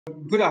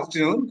Good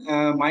afternoon.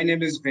 My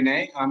name is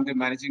Vinay. I'm the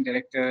Managing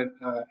Director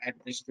at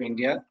Bridge to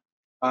India.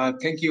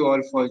 Thank you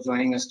all for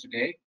joining us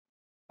today.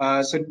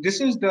 So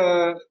this is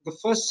the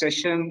first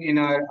session in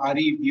our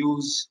RE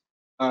Views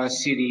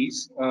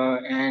series.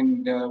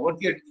 And what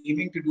we are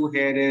aiming to do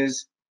here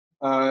is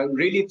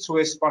really throw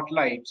a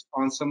spotlight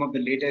on some of the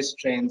latest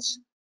trends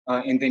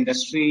in the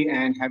industry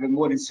and have a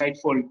more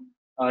insightful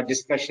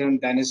discussion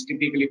than is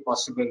typically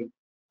possible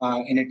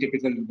in a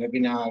typical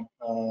webinar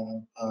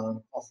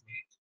of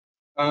late.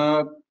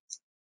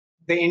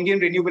 The Indian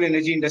renewable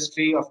energy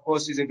industry, of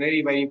course, is a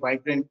very, very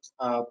vibrant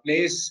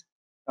place.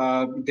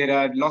 There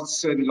are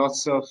lots and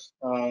lots of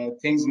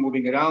things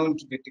moving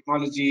around with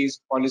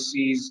technologies,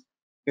 policies,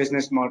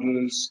 business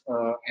models,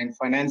 and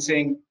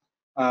financing.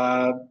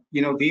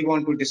 We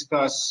want to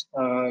discuss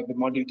the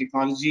module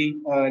technology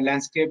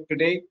landscape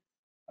today,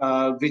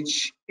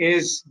 which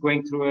is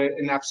going through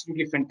an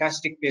absolutely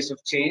fantastic pace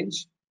of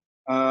change.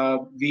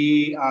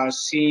 We are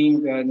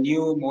seeing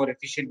new, more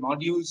efficient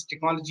modules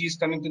technologies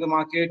coming to the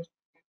market.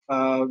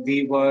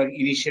 We were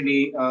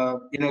initially,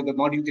 the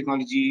module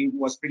technology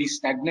was pretty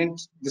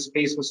stagnant. The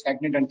space was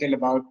stagnant until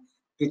about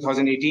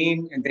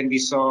 2018, and then we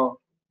saw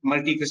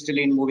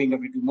multi-crystalline moving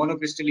over to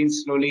monocrystalline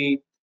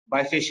slowly.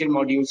 Bifacial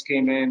modules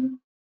came in,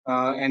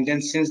 and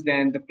then since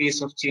then, the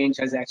pace of change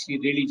has actually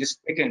really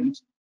just quickened.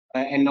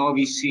 And now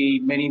we see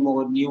many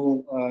more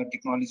new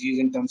technologies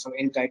in terms of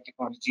N-type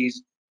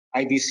technologies,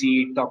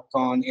 IBC,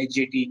 TOPCon,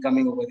 HJT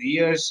coming over the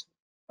years.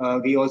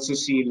 We also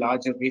see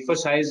larger wafer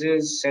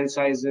sizes, cell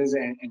sizes,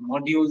 and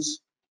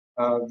modules.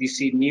 We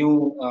see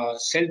new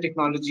cell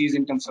technologies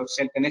in terms of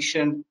cell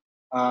connection,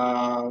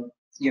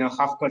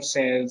 half-cut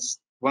cells,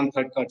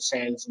 one-third cut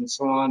cells, and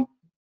so on.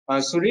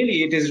 So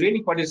really, it is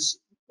really quite an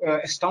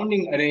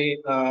astounding array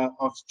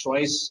of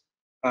choice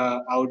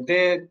out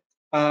there.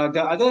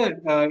 The other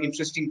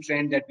interesting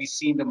trend that we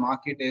see in the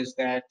market is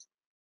that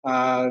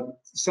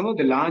some of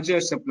the larger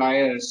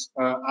suppliers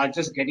are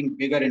just getting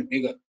bigger and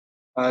bigger.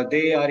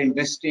 They are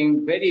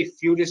investing very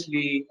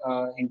furiously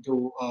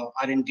into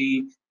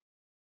R&D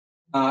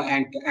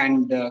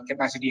and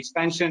capacity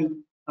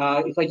expansion.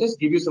 If I just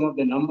give you some of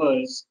the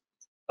numbers,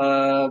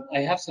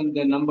 I have some of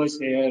the numbers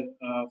here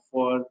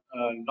for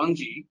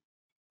LONGi,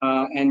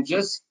 and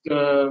just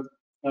 5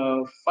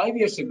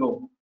 years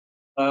ago,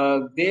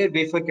 their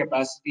wafer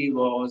capacity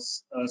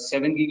was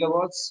 7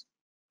 gigawatts,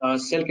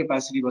 cell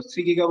capacity was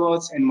 3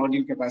 gigawatts, and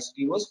module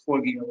capacity was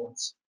 4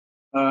 gigawatts.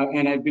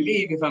 And I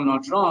believe, if I'm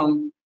not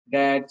wrong,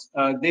 that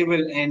they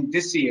will end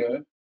this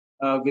year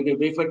with a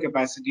wafer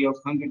capacity of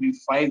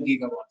 105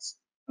 gigawatts.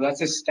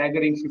 That's a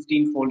staggering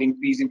 15-fold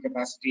increase in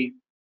capacity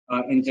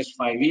in just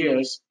 5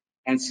 years.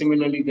 And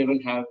similarly, they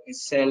will have a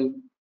cell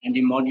and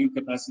a module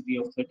capacity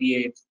of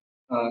 38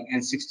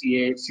 and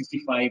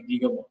 65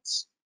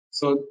 gigawatts.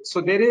 So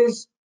there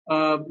is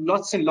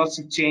lots and lots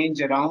of change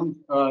around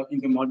in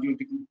the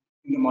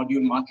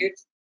module market.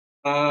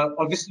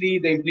 Obviously,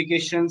 the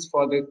implications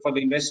for the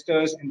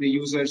investors and the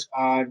users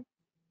are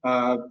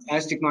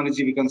as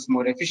technology becomes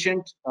more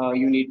efficient,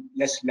 you need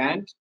less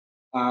land.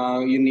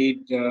 You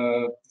need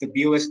the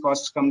BOS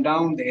costs come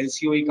down, the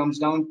LCOE comes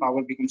down,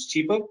 power becomes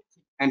cheaper,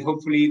 and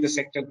hopefully the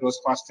sector grows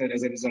faster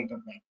as a result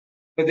of that.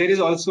 But there is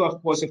also,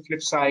 of course, a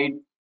flip side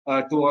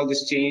to all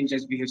this change,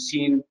 as we have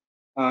seen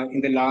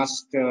in the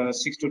last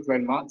 6 to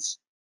 12 months.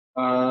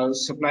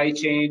 Supply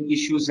chain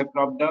issues have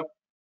cropped up.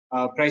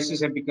 Prices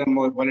have become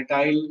more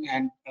volatile,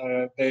 and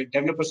the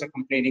developers are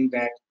complaining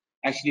that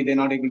actually they're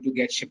not able to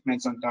get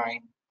shipments on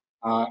time,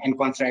 and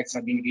contracts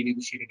are being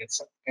renegotiated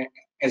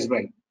as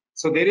well.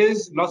 So there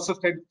is lots of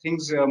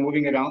things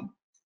moving around.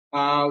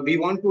 We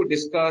want to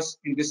discuss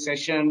in this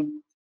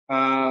session.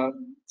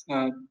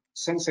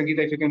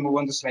 Sangeeta, if you can move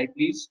on the slide,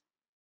 please.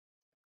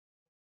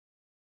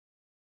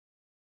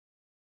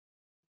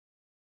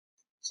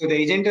 So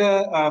the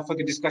agenda for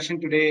the discussion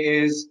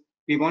today is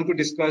we want to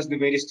discuss the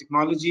various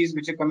technologies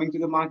which are coming to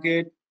the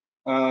market,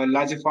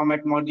 larger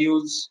format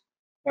modules,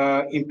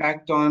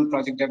 impact on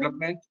project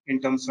development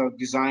in terms of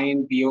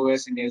design,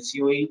 BOS, and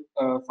LCOE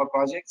for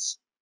projects.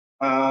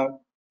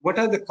 What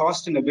are the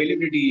cost and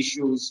availability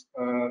issues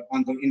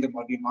in the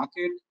module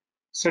market,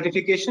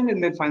 certification,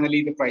 and then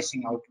finally the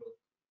pricing outlook.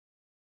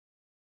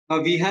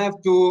 We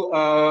have two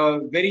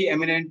very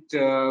eminent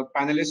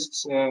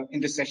panelists in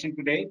the session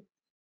today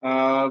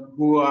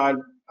who are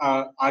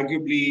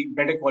arguably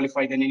better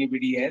qualified than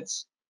anybody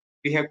else.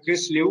 We have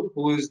Chris Liu,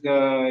 who is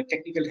the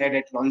technical head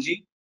at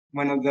LONGi,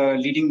 one of the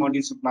leading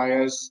module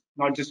suppliers,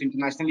 not just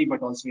internationally,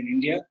 but also in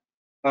India.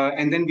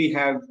 And then we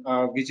have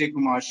Vijay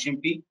Kumar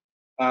Shimpi,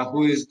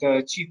 who is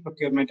the Chief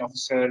Procurement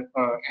Officer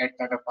at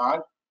Tata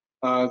Power,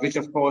 which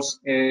of course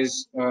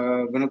is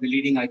one of the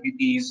leading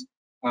IPPs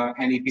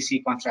and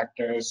EPC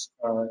contractors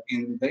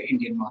in the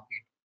Indian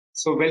market.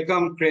 So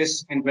welcome,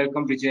 Chris, and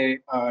welcome, Vijay,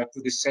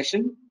 to this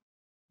session.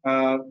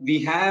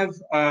 We have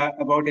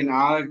about an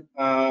hour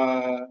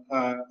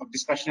of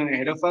discussion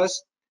ahead of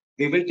us.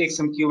 We will take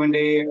some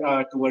Q&A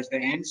towards the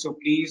end. So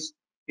please,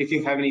 if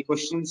you have any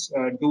questions,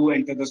 do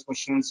enter those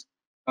questions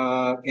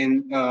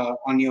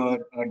on your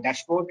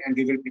dashboard, and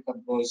we will pick up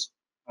those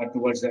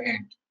towards the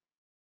end.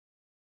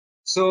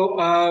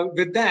 So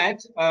with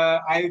that,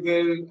 I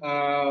will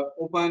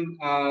open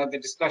the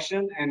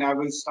discussion, and I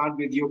will start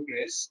with you,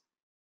 Chris.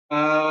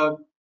 Uh,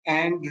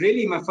 and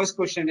really, my first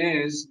question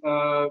is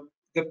the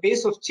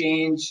pace of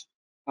change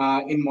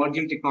in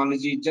module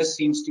technology just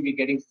seems to be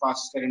getting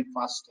faster and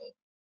faster.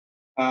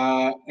 We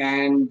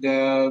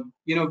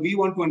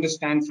want to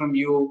understand from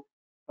you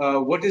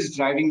what is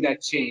driving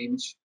that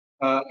change,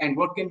 and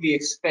what can we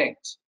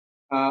expect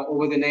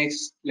over the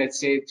next, let's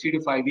say, 3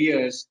 to 5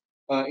 years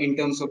in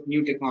terms of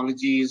new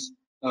technologies,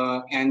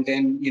 and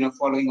then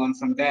following on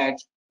from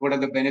that, what are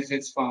the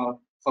benefits for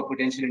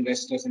potential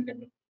investors and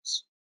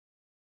developers?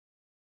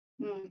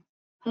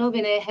 Hello,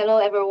 Vinay. Hello,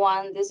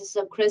 everyone. This is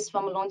Chris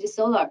from LONGi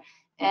Solar,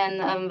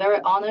 and I'm very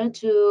honored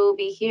to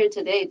be here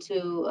today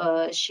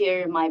to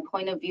share my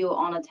point of view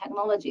on the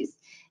technologies.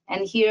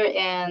 And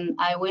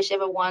I wish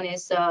everyone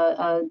is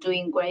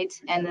doing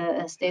great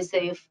and stay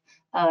safe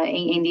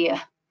in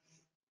India.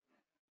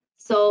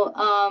 So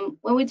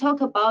when we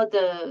talk about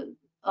the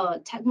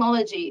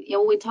technology,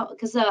 we talk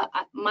because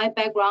my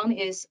background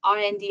is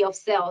R&D of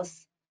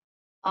cells.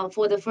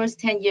 For the first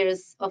 10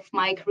 years of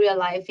my career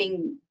life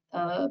in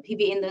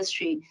PV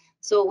industry.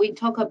 So we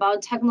talk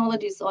about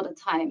technologies all the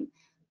time,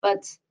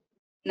 but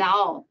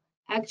now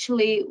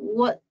actually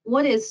what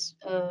is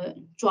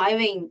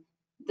driving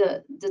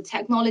the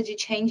technology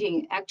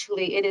changing?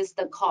 Actually, it is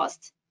the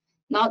cost.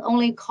 Not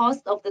only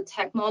cost of the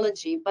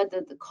technology, but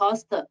the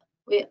cost,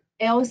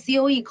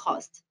 LCOE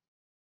cost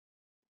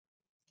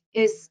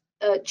is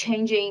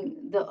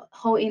changing the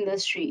whole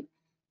industry.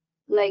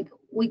 Like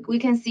we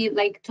can see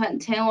like 10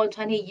 or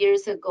 20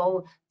 years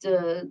ago,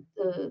 the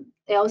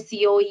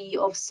LCOE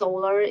of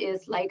solar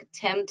is like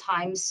 10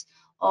 times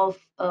of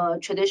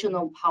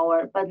traditional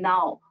power, but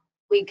now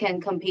we can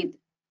compete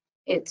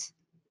it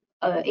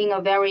in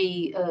a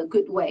very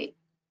good way.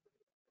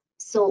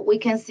 So we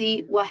can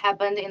see what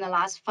happened in the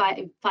last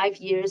five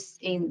years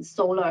in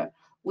solar.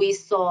 We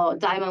saw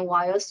diamond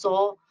wire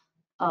saw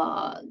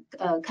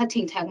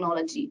cutting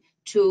technology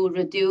to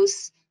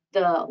reduce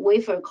the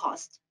wafer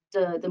cost,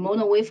 the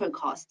mono wafer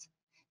cost.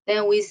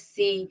 Then we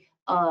see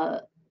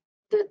the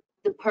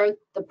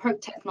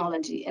PERC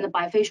technology and the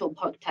bifacial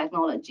PERC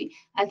technology.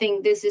 I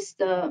think this is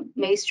the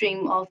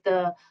mainstream of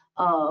the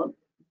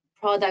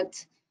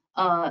product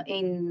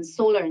in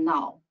solar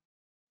now.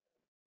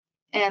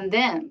 And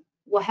then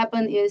what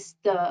happened is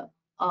the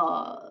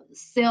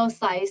cell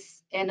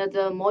size and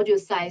the module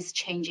size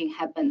changing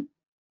happened.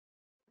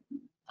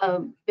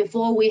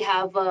 Before we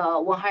have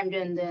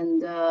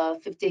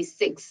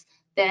 156,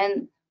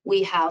 then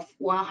we have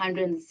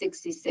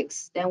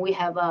 166, then we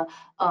have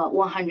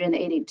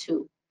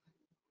 182.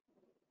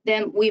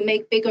 Then we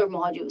make bigger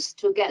modules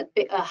to get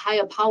a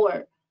higher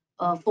power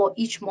for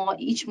each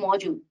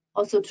module,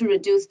 also to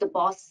reduce the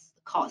BOS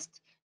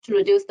cost, to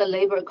reduce the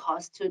labor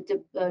cost, to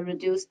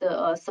reduce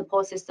the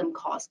support system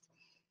cost.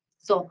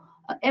 So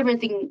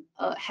everything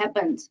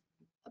happened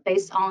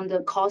based on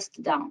the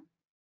cost down.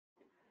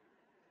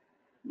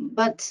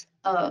 But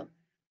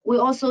we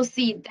also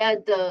see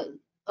that the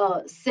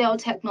cell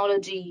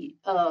technology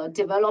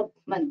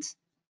development,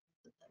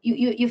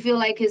 you feel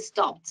like it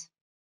stopped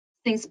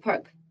since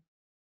PERC.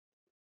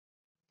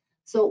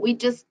 So we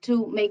just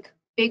to make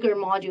bigger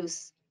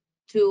modules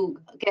to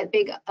get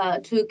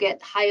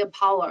higher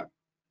power,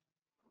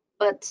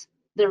 but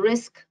the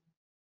risk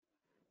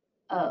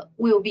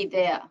will be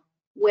there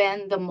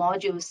when the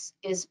modules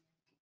is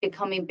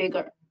becoming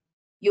bigger.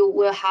 You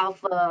will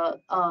have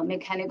a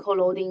mechanical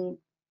loading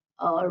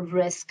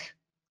risk,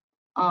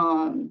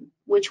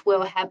 which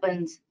will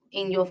happen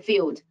in your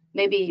field.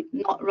 Maybe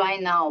not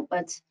right now,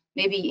 but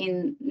maybe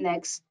in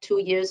next 2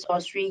 years or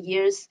 3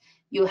 years,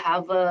 you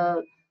have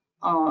a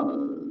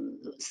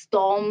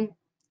storm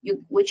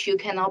which you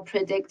cannot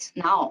predict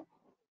now.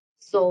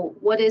 So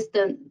what is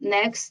the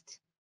next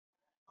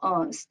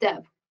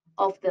step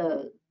of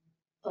the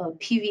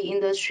PV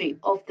industry,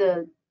 of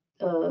the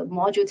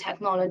module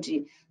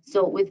technology?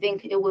 So we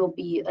think it will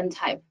be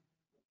N-type.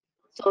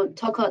 So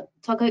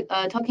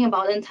talking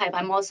about N-type,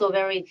 I'm also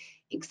very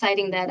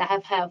excited that I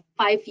have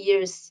 5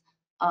 years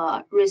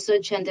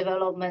research and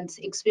development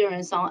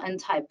experience on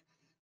N-type.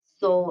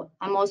 So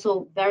I'm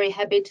also very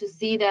happy to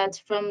see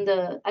that from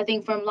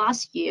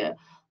last year,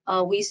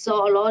 we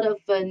saw a lot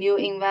of new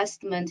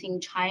investment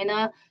in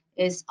China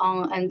is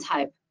on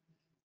N-type.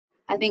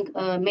 I think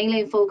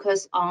mainly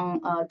focus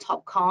on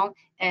TOPCon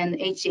and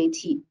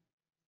HJT.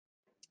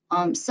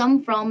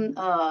 Some from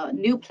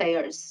new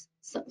players,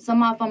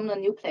 some are from the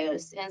new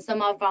players, and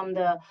some are from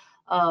the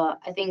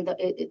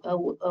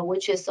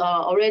which is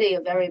already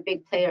a very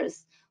big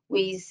players.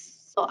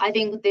 So I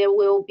think there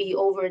will be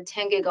over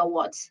 10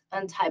 gigawatts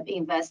N-type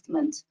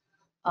investment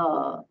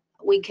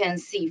we can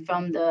see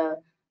from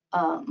the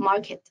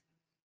market.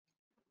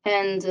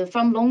 And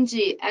from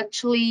LONGi,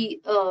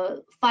 actually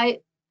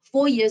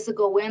 4 years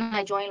ago when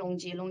I joined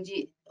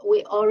LONGi,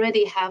 we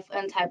already have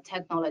N-type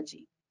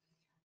technology.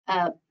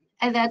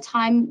 At that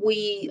time,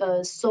 we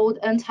sold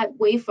N-type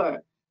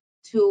wafer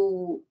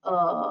to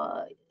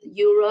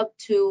Europe,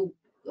 to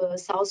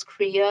South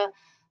Korea,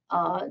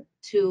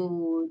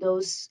 to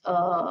those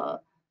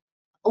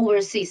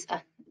overseas,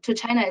 to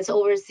China, it's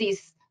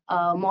overseas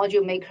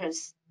module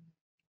makers.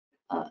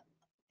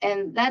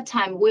 And that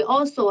time, we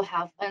also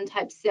have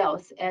N-type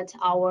cells at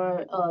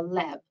our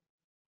lab.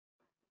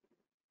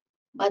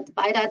 But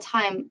by that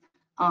time,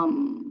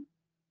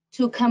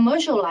 to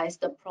commercialize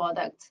the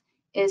product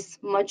is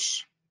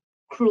much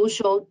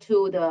crucial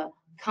to the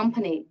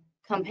company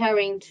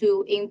comparing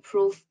to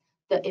improve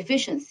the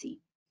efficiency.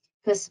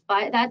 Because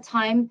by that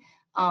time,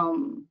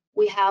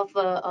 we have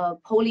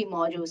poly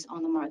modules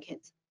on the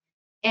market.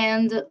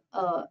 And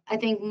I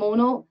think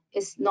mono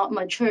is not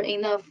mature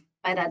enough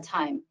by that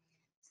time.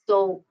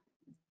 So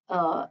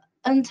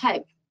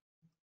N-type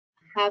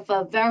have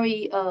a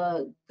very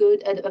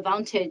good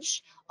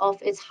advantage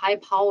of its high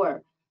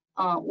power,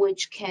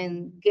 which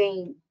can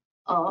gain,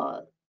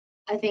 I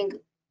think,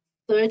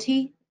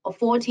 30 or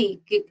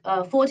 40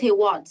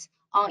 watts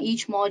on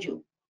each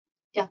module.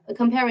 Yeah,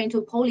 comparing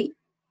to poly,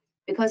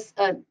 because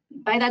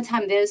by that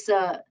time there's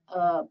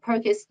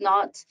PERC is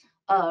not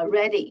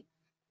ready,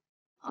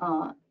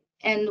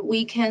 and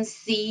we can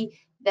see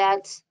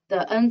that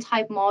the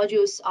N-type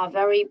modules are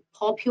very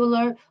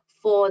popular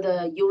for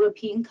the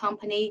European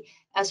company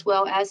as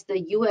well as the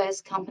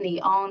US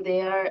company on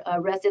their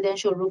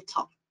residential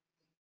rooftop.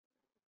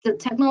 The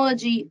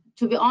technology,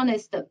 to be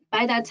honest,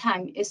 by that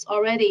time is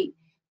already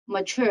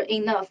mature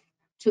enough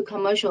to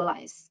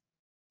commercialize,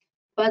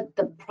 but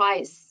the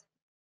price,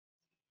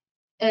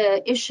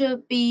 it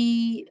should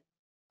be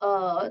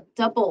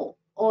double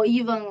or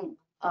even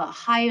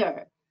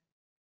higher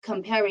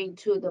comparing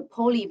to the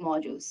poly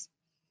modules.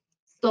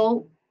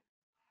 So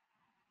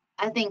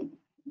I think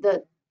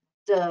the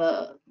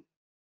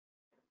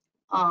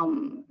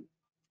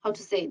how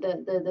to say,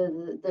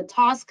 the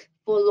task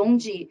for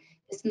LONGi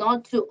is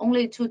not to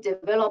only to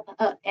develop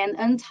an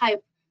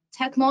N-type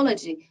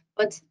technology,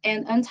 but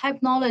an N-type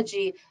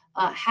technology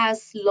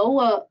has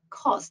lower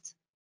cost.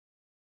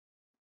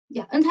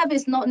 Yeah, N-type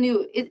is not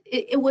new.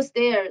 It was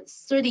there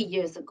 30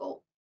 years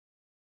ago.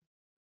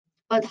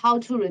 But how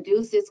to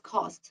reduce its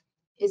cost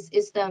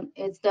is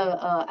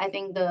I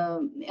think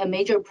a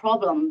major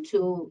problem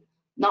to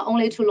not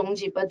only to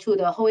LONGi but to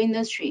the whole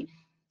industry.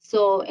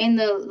 So in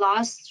the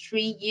last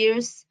 3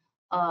 years,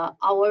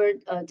 our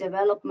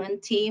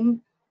development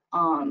team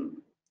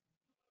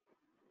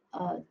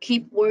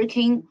keep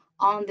working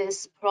on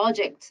this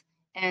project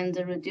and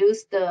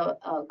reduce the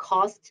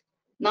cost,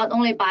 not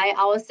only by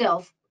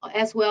ourselves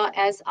as well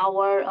as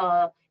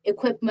our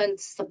equipment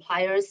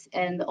suppliers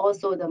and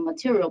also the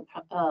material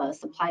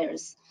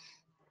suppliers.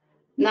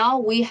 Now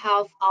we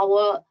have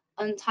our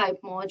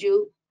N-type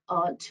module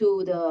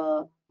to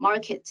the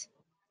market.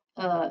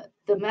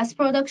 The mass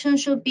production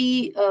should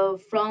be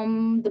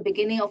from the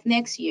beginning of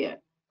next year.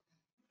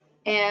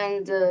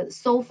 And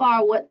so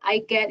far, what I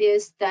get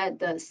is that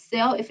the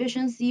cell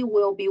efficiency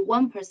will be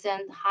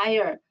 1%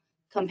 higher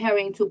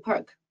comparing to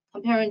PERC,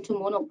 comparing to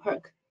mono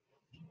PERC.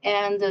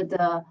 And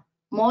the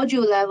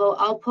module level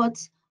output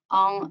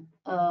on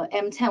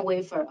M10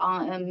 wafer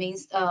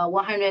means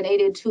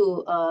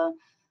 182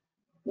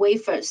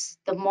 wafers.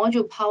 The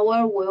module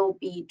power will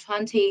be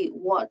 20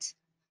 watts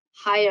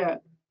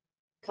higher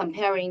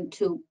comparing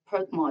to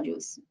PERC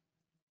modules.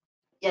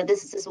 Yeah,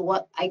 this is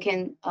what I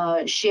can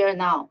share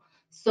now.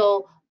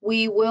 So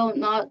we will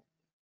not,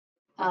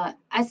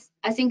 I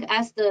think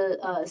as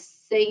the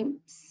same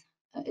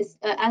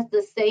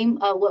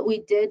what we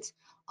did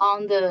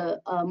on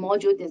the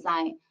module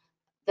design,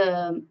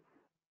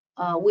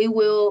 we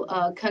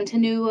will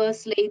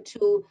continuously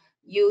to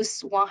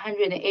use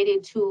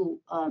 182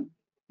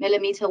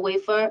 millimeter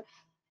wafer,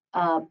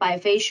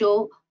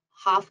 bifacial,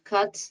 half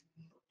cut,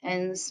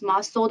 and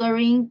smart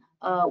soldering,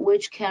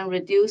 which can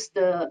reduce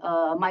the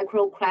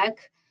micro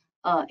crack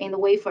in the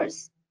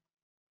wafers.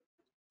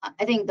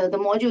 I think the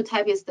module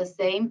type is the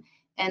same,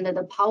 and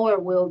the power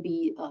will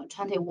be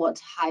 20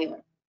 watts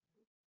higher.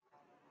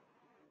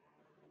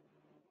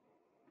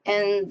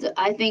 And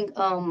I think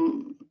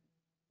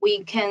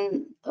we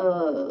can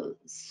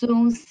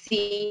soon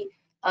see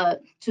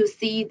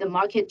the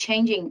market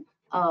changing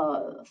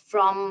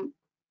from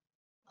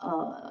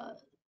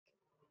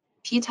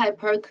P-type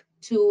PERC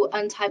to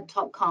N-type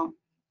TOPCon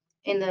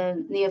in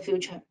the near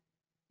future.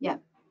 Yeah.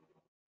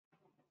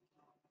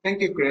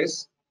 Thank you,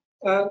 Chris.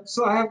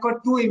 So I have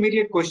got two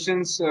immediate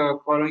questions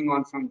following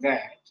on from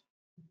that.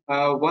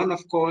 One,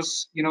 of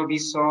course, we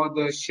saw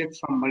the shift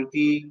from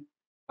multi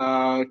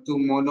to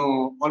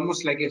mono,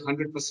 almost like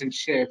 100%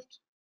 shift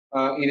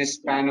in a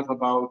span of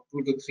about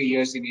 2 to 3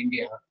 years in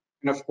India,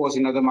 and of course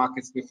in other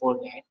markets before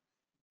that.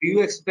 Do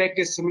you expect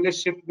a similar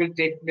shift will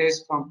take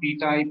place from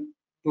P-type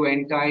to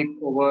N-type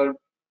over,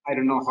 I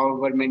don't know,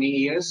 however many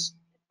years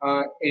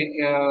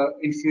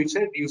in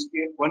future?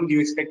 Do you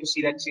expect to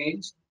see that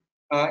change?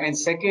 And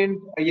second,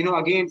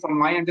 again, from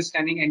my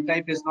understanding,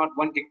 N-type is not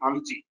one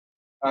technology.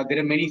 There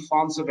are many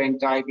forms of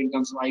N-type in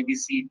terms of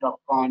IBC,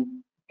 TOPCon,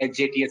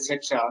 HJT,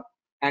 etc.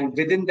 And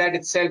within that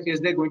itself, is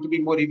there going to be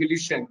more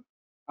evolution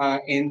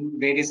in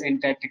various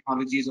N-type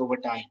technologies over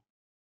time?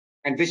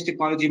 And which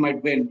technology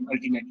might win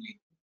ultimately?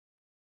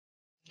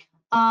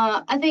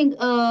 I think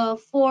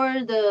for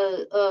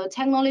the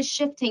technology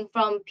shifting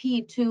from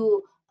P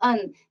to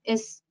N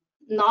is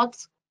not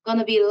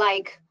gonna be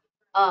like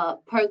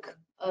PERC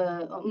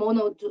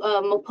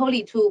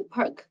poly to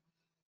PERC.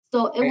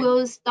 So it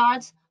will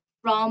start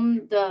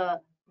from the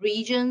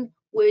region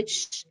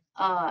which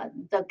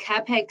the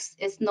capex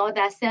is not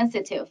that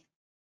sensitive.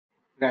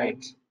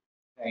 Right.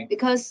 Right.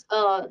 Because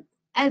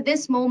at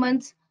this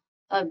moment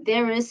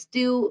there is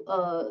still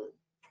a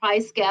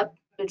price gap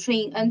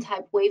between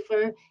N-type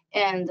wafer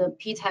and the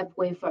P-type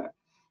wafer,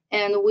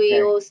 and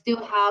we will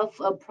still have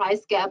a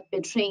price gap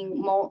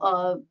between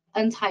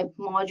N-type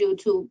module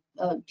to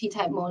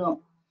P-type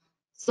mono.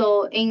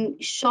 So in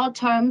short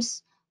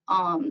terms,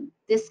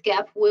 this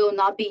gap will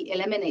not be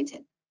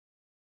eliminated.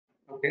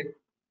 Okay.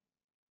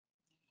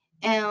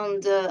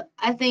 And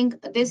I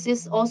think this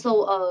is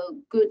also a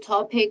good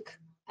topic.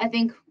 I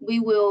think we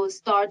will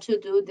start to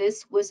do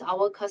this with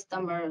our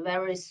customer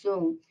very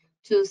soon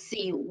to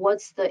see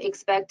what's the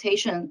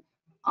expectation.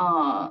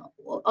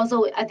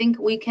 Also, I think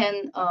we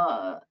can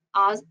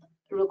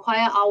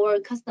require our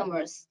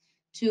customers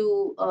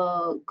to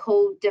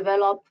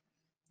co-develop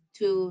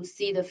to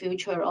see the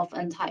future of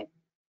N-type.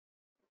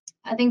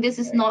 I think this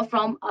is not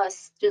from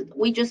us.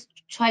 We just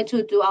try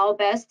to do our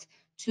best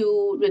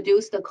to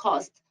reduce the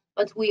cost,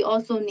 but we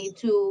also need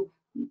to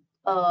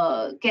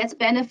get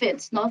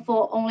benefits, not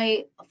for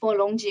only for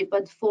LONGi,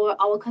 but for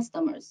our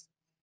customers.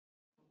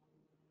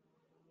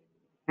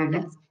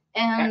 Yes,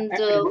 and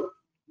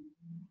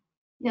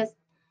yes,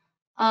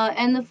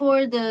 and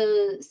for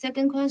the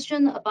second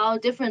question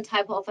about different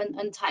type of an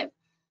N-type,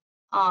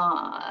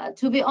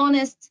 to be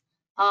honest,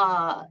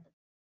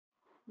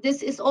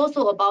 this is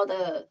also about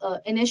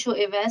the initial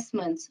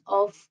investment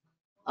of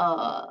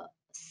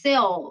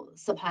cell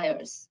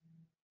suppliers.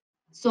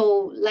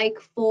 So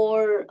like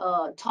for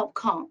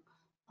TOPCon,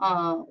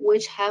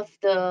 which have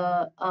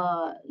the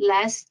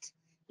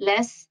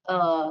less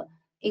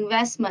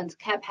investment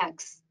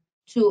capex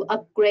to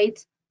upgrade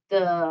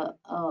the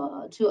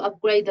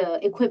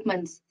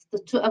equipment.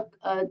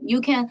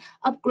 You can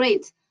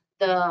upgrade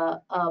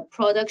the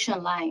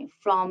production line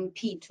from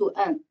P to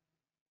N.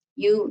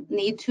 You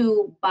need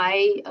to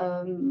buy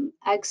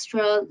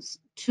extra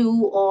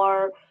 2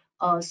 or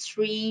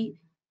 3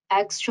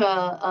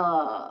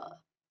 extra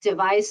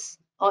device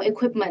or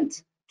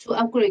equipment to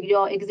upgrade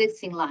your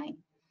existing line.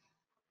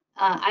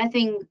 I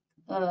think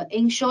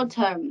in short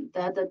term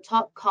that the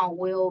TOPCon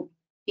will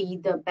be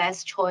the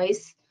best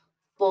choice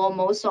for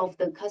most of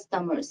the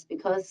customers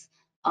because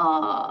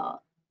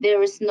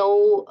there is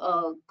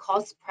no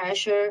cost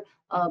pressure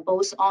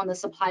both on the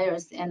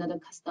suppliers and the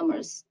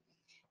customers.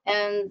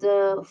 And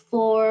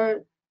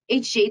for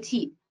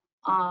HJT,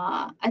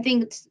 I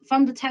think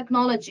from the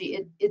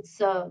technology, it's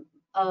a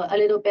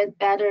little bit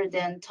better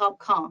than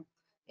TOPCon,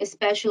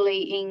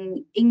 especially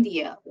in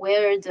India,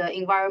 where the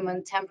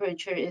environment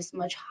temperature is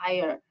much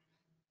higher.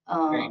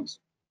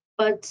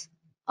 But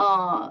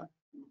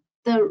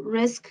the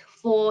risk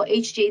for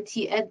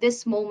HJT at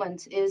this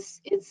moment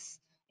is its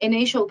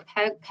initial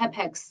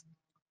capex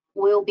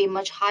will be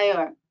much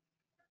higher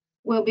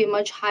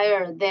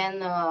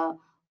than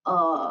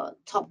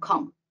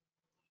TOPCon.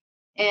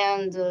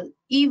 And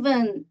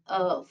even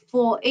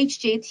for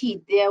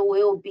HJT, there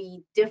will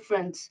be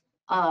different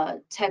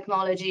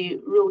technology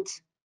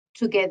routes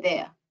to get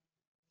there.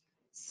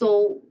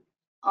 So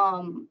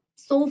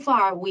so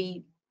far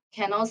we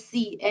cannot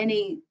see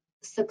any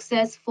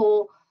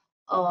successful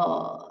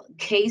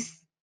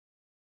case.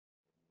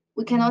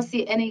 We cannot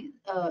see any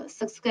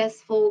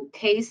successful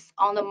case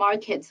on the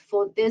market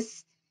for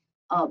this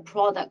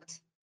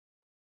product.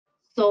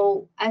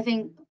 So I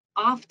think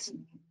after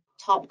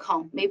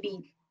TOPCon,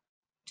 maybe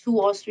 2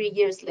 or 3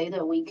 years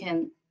later, we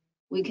can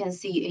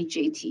see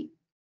HJT.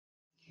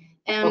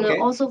 And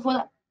also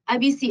for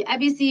IBC,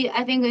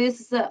 I think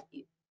this is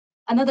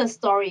another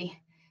story.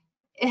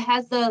 It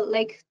has a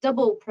like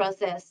double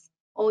process,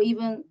 or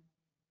even,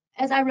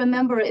 as I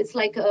remember, it's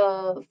like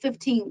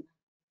 15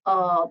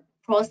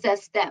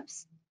 process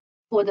steps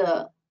for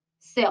the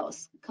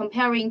cells.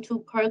 Comparing to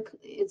PERC,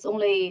 it's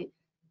only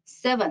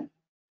 7.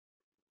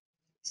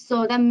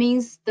 So that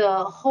means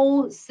the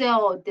whole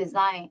cell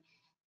design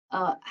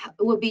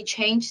will be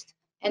changed,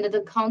 and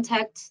the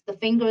contact, the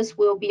fingers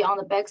will be on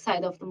the back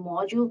side of the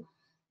module,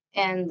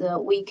 and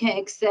we can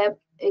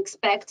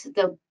expect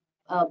the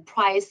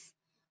price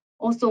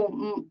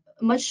also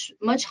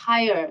much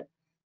higher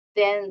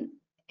than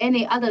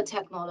any other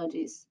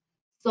technologies.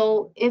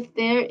 So if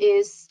there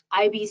is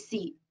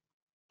IBC,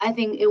 I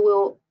think it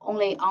will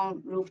only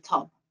on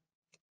rooftop,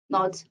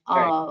 not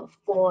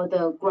for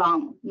the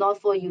ground, not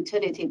for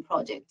utility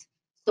project.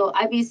 So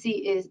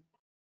IBC is,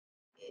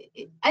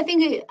 I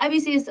think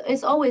IBC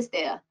is always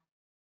there.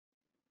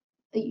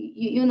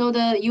 You know,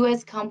 the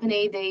US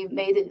company, they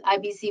made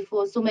IBC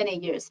for so many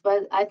years,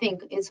 but I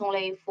think it's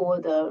only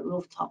for the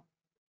rooftop.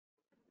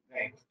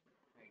 Right.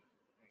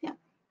 Yeah.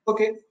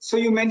 Okay, so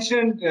you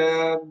mentioned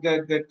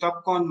the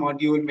TOPCon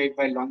module made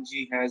by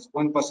LONGi has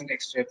 1%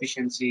 extra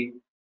efficiency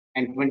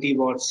and 20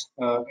 watts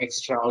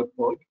extra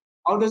output.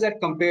 how does that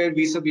compare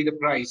vis-a-vis the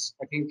price?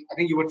 I think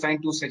you were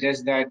trying to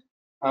suggest that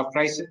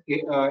price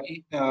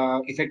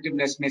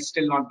effectiveness may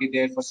still not be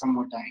there for some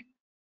more time.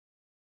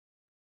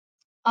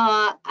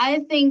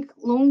 I think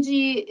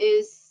LONGi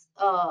is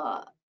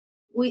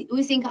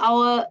we think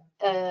our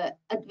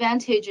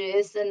advantage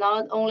is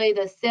not only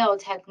the cell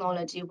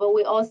technology, but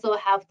we also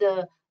have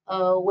the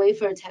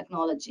wafer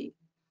technology.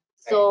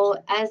 So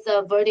as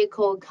a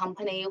vertical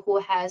company who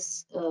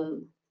has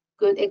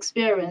good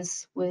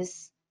experience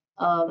with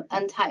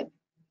N-type,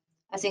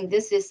 I think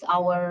this is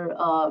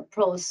our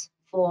pros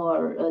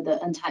for the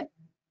N-type.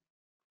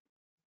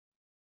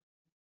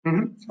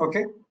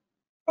 Okay.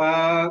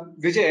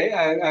 Vijay,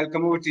 I'll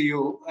come over to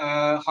you.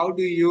 What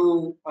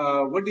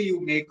do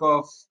you make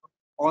of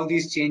all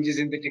these changes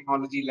in the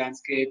technology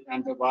landscape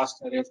and the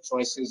vast array of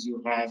choices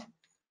you have?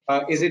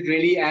 Is it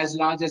really as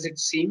large as it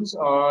seems,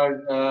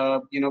 or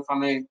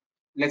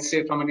let's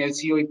say from an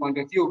LCOE point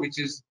of view, which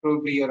is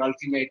probably your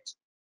ultimate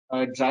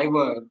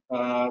driver?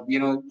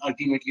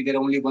 Ultimately there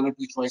are only one or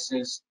two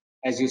choices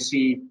as you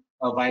see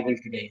viable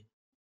today.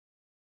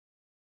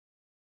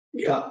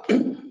 Yeah.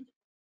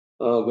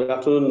 Good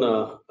afternoon,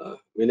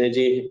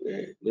 Vinayji.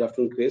 Good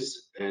afternoon,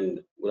 Chris,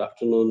 and good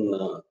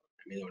afternoon,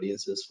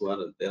 audiences who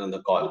are there on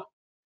the call.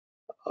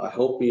 I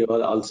hope you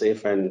are all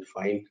safe and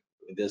fine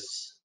with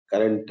this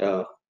current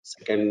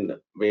second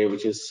wave,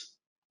 which is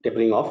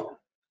tapering off.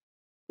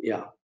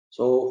 Yeah.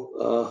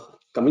 So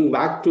coming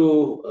back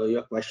to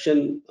your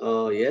question,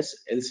 yes,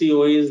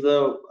 LCOE is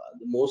the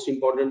most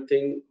important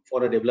thing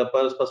for a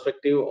developer's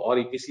perspective or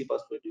EPC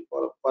perspective,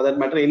 for that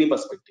matter, any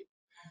perspective.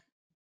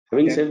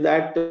 Having said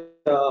that,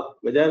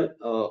 whether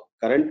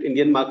current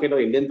Indian market or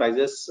Indian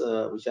prices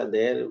which are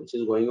there, which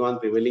is going on,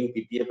 prevailing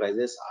PPA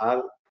prices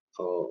are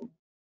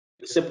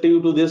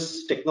receptive to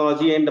this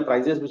technology and the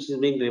prices which is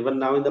being driven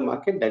now in the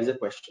market, that is a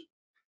question.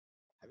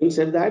 Having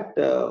said that,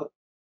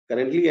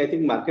 currently I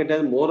think market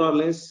has more or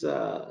less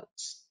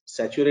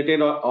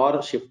saturated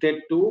or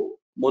shifted to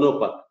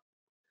monoPERC.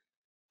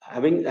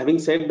 Having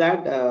said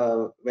that,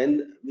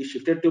 when we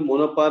shifted to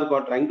monoPERC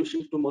or trying to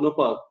shift to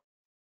monoPERC,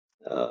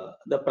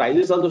 the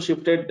prices also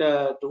shifted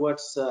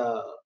towards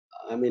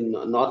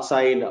north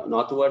side,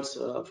 northwards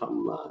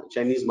from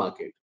Chinese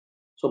market.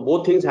 So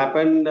both things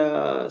happened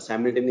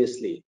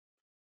simultaneously,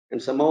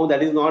 and somehow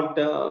that is not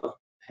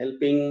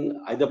helping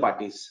either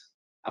parties.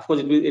 Of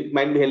course, it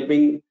might be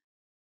helping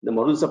the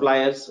module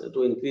suppliers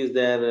to increase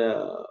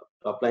their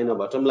top line or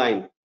bottom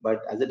line,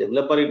 but as a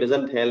developer, it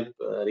doesn't help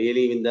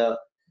really in the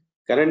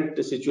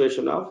current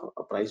situation of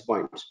price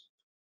points.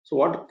 So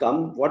what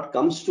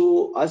comes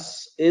to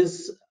us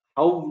is,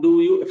 how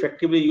do you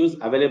effectively use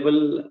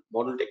available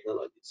model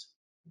technologies?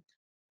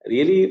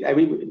 Really, I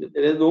mean,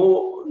 there is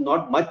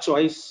not much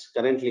choice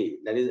currently.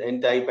 That is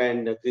N-type,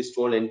 and Chris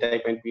told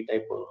N-type and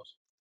P-type models.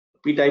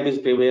 P-type is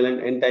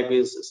prevalent, N-type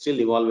is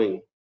still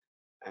evolving,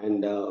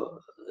 and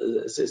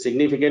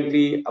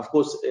significantly, of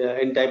course,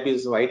 N-type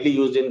is widely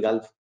used in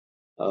Gulf.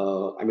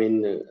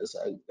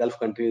 Gulf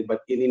countries,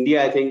 but in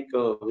India, I think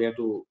we have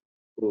to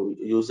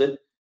use it.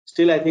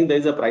 Still, I think there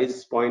is a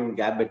price point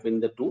gap between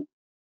the two.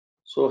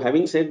 So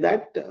having said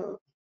that,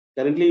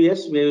 currently,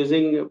 yes, we are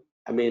using,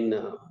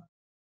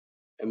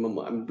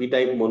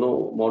 P-type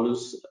mono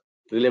models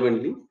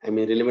relevantly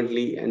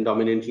and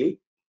dominantly,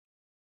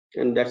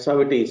 and that's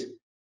how it is.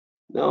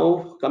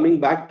 Now,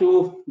 coming back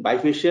to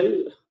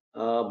bifacial,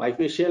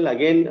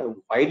 again,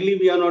 widely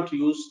we are not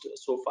used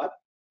so far.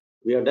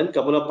 We have done a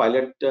couple of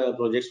pilot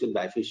projects with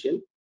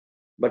bifacial,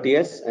 but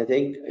yes, I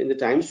think in the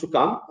times to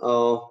come,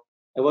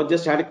 I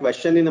just had a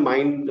question in the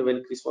mind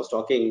when Chris was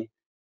talking.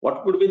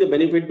 What could be the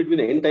benefit between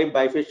N-type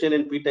bifacial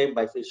and P-type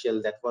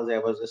bifacial? I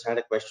was just had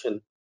a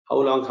question.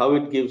 How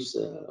it gives,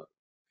 it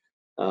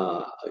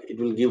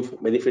will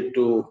give benefit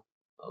to,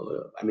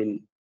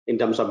 in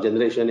terms of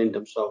generation, in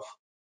terms of,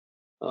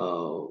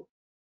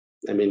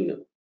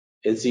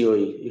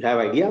 LCOE. You have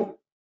idea,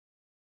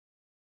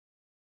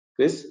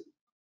 Chris?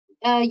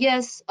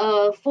 Yes,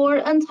 for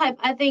N-type,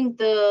 I think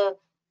the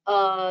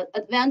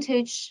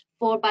advantage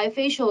for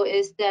bifacial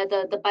is that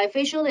the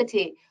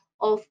bifaciality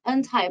of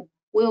N-type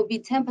will be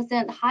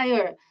 10%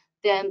 higher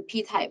than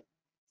P-type.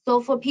 So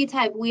for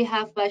P-type, we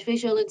have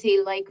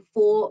bifaciality like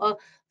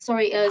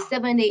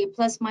 70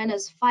 plus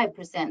minus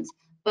 5%.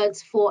 But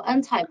for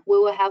N-type, we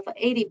will have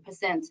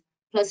 80%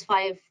 plus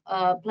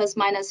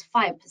minus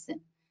 5%,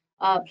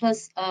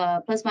 plus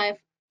minus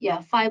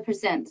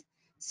 5%.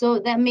 So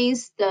that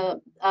means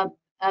the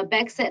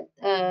backside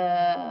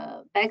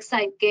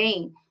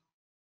gain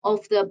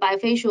of the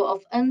bifacial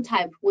of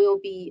N-type will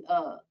be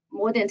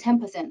more than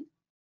 10%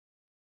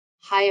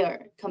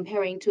 higher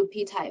comparing to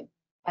P-type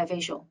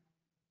bifacial.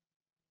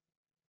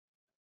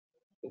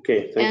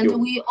 Okay, thank you.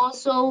 We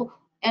also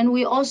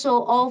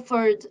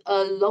offered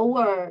a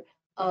lower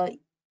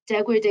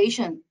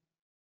degradation.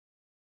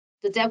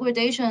 The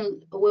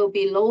degradation will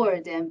be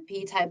lower than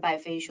P-type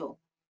bifacial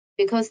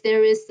because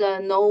there is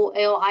no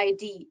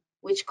LID,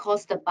 which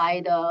caused by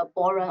the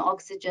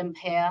boron-oxygen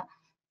pair.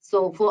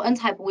 So for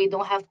N-type, we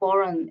don't have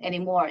boron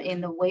anymore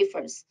in the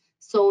wafers.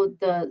 So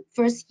the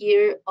first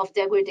year of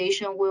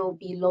degradation will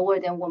be lower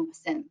than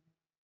 1%.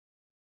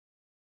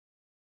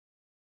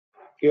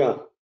 Yeah.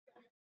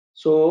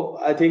 So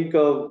I think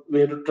we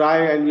have to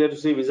try and we have to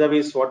see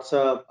vis-a-vis what's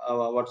a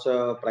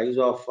price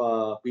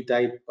of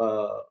P-type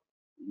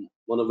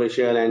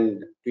monofacial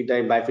and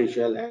P-type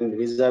bifacial, and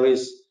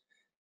vis-a-vis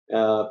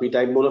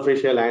P-type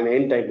monofacial and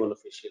N-type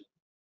monofacial.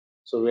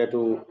 So we have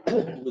to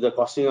do the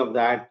costing of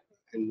that,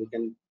 and we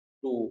can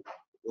do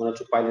 1 or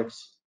 2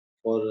 pilots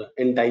for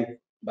N-type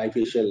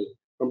bifacial.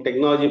 From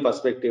technology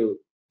perspective,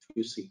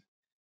 you see,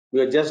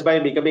 we are just by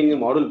becoming a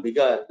model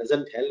bigger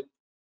doesn't help.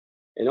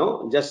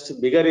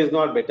 Just bigger is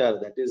not better.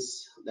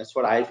 That's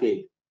what I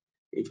feel.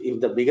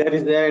 If the bigger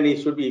is there, and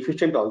it should be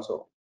efficient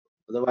also.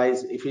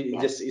 Otherwise, if it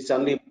just it's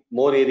only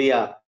more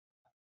area,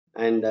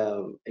 and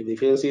if the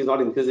efficiency is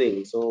not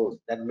increasing, so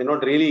that may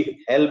not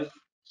really help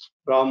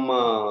from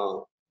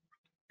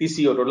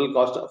TCO, total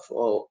cost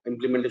of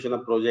implementation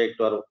of project,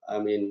 or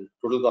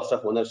total cost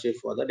of ownership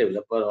for the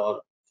developer,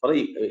 or for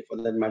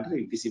that matter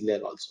EPC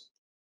player also.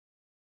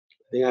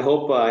 I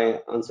hope I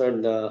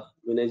answered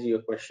Vinayji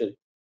your question.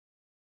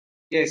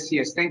 Yes,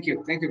 thank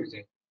you,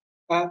 Vijay.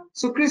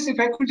 So Chris, if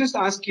I could just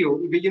ask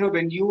you,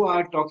 when you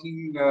are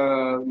talking,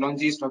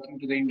 LONGi is talking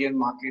to the Indian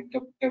market,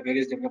 the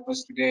various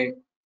developers today,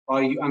 or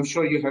I'm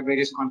sure you have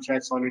various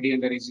contracts already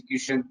under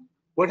execution.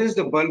 Where is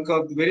the bulk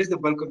of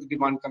the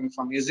demand coming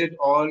from? Is it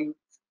all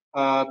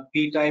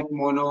P-type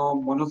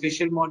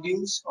monofacial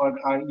modules, or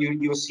are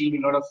you're seeing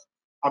a lot of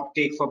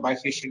uptake for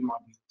bifacial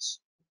modules?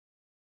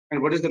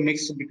 And what is the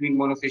mix between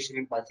monofacial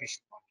and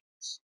bifacial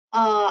modules?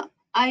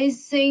 I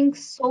think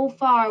so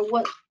far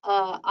what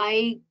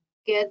I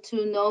get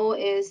to know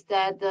is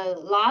that the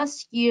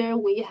last year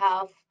we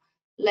have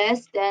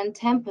less than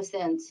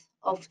 10%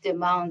 of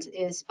demand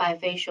is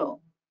bifacial.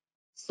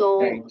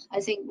 So Right. I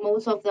think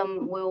most of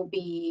them will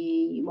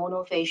be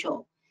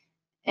monofacial.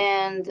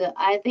 And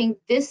I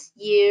think this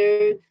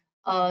year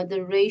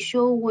the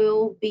ratio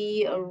will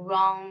be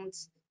around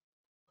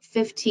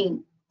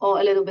 15 or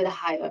a little bit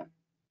higher.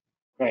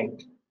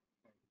 Right.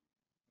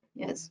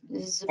 Yes,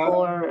 this is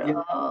for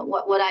Yeah.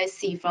 what I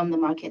see from the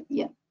market.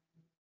 Yeah.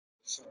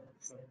 Sure.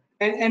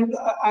 And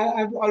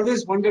I've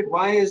always wondered,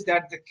 why is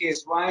that the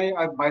case? Why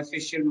are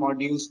bifacial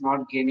modules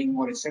not gaining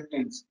more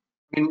acceptance?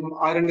 I mean,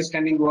 our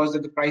understanding was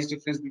that the price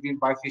difference between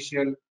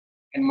bifacial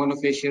and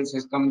monofacials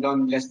has come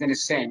down less than a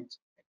cent,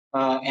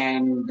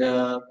 and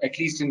at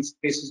least in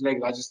places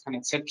like Rajasthan,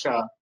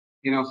 etc.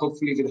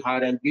 Hopefully with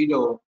higher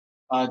albedo,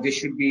 there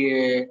should be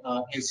a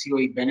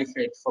LCOE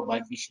benefit for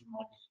bifacial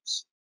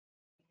modules.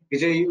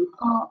 Vijay,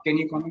 can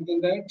you comment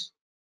on that?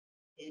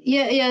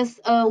 Yes,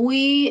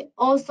 we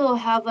also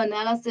have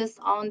analysis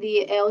on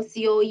the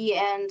LCOE,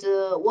 and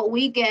what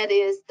we get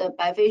is the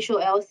bifacial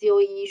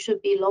LCOE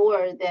should be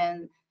lower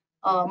than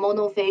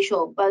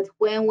monofacial. But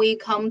when we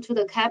come to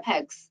the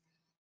capex,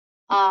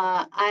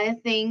 I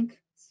think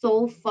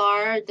so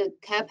far the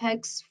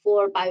capex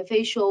for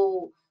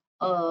bifacial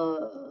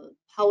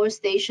power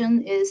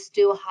station is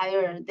still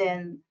higher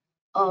than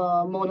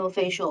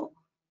monofacial,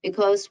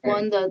 because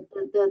one, the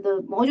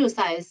module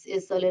size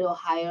is a little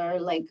higher,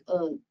 like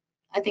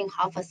I think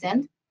half a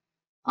cent.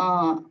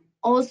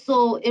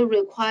 Also, it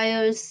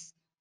requires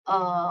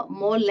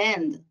more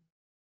land,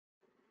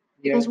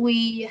 because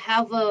we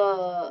have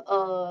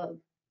I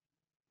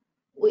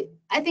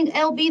think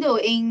albedo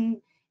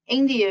in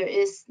India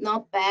is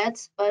not bad,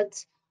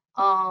 but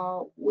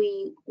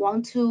we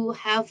want to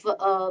have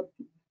a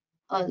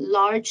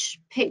large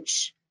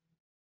pitch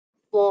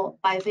for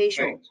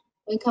bifacial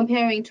when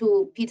comparing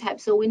to P-type.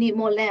 So we need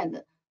more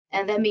land,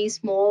 and that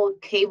means more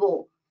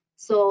cable.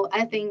 So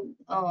I think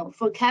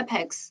for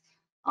capex,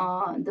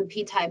 the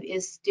P-type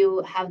is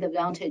still have the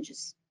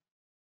advantages.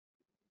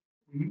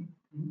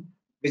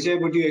 Vijay,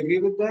 would you agree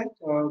with that?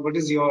 What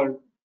is your?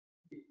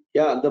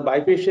 Yeah, the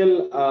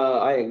bifacial,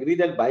 I agree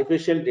that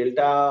bifacial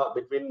delta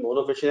between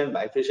monofacial and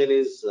bifacial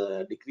is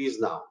decreased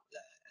now.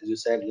 As you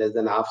said, less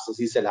than half, so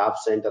he said half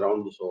cent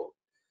around. So,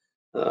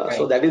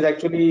 so that is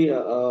actually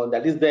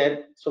that is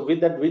there. So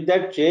with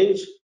that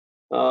change,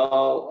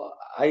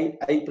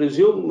 I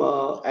presume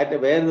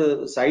at where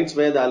the sites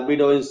where the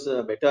albedo is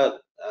better.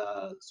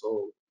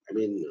 So I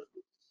mean,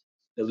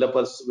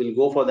 developers will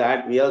go for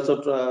that. We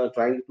also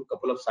trying to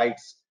couple of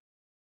sites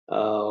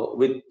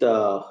with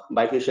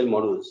bifacial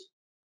models.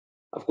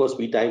 Of course,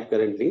 P-type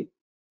currently.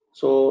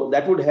 So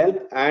that would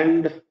help.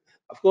 And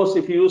of course,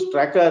 if you use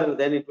tracker,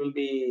 then it will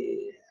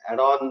be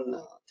add-on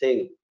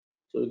thing.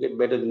 So you get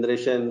better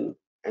generation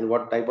and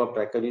what type of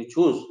tracker you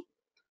choose.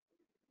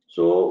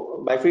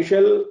 So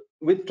bifacial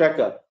with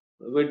tracker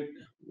would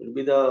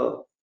be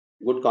the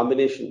good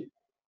combination.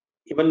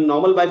 Even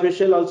normal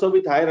bifacial also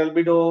with higher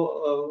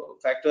albedo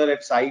factor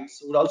at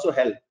sites would also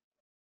help.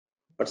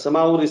 But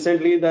somehow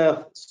recently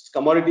the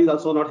commodity is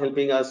also not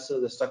helping us.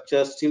 The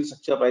steel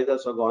structure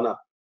prices have gone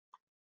up.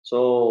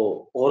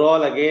 So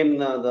overall, again,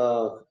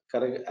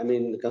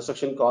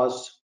 construction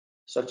cost,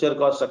 structure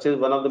is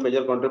one of the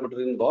major contributors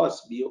in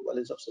BOS, BO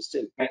balance of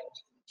system.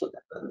 So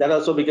that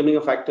also becoming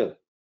a factor.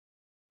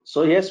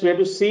 So yes, we have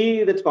to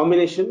see that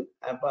combination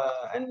and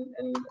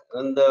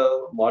run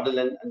the model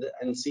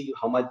and see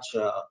how much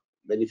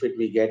benefit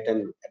we get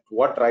and at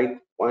what right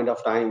point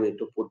of time we have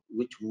to put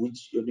which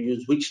you have to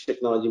use which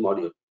technology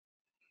module.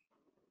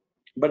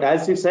 But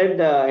as you said,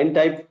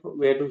 N-type,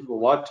 we have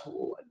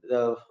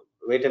to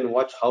wait and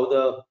watch how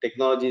the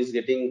technology is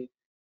getting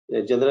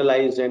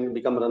generalized and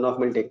become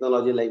run-of-mill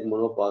technology like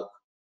monopark.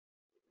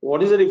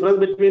 What is the difference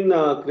between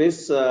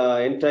Chris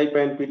N-type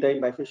and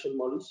P-type bifacial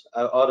models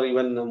or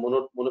even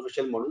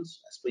monofacial models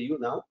as per you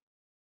now?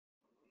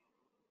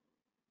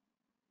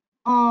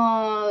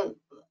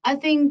 I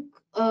think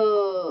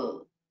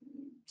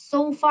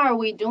so far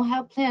we don't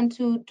have plan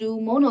to do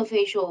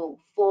monofacial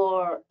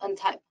for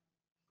N-type,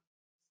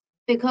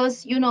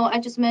 because I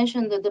just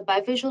mentioned that the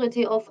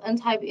bifaciality of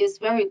N-type is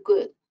very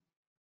good,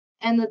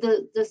 and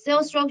the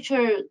cell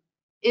structure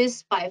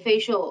is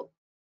bifacial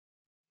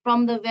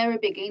from the very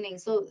beginning.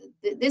 So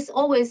this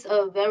always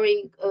a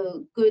very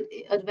good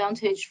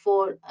advantage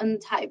for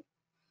N-type.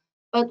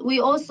 But we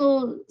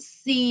also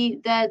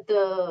see that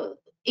the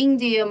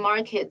India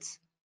market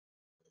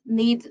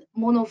need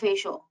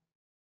monofacial.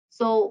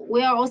 So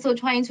we are also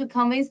trying to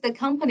convince the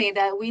company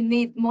that we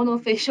need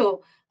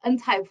monofacial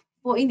N-type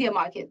for India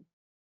market.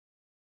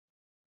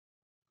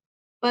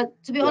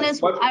 But to be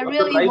honest, I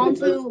really want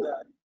to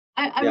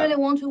I really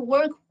want to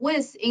work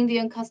with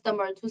Indian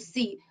customer to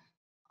see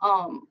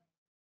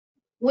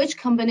which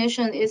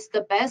combination is the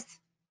best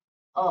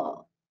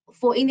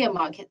for Indian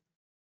market.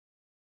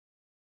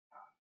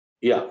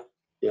 Yeah.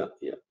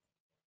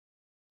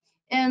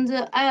 And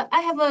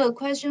I have a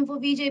question for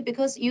Vijay,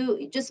 because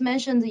you just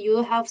mentioned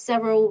you have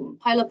several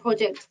pilot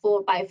projects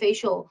for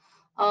bifacial.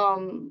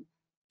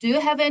 Do you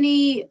have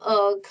any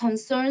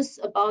concerns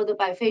about the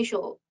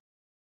bifacial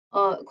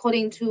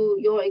according to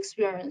your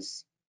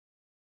experience?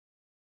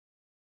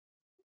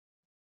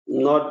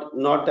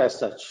 Not as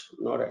such.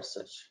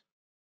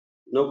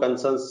 No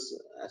concerns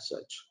as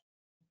such.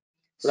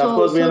 But of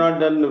course, we have not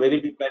done very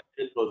big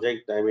pilot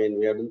project. I mean,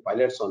 we have done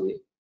pilots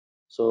only.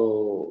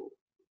 So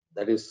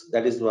that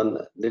is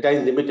one. Data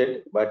is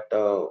limited, but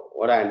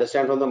what I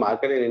understand from the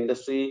market and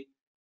industry,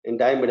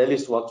 entire Middle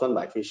East works on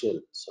bifacial.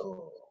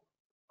 So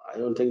I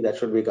don't think that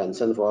should be a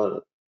concern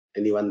for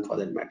anyone for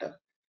that matter.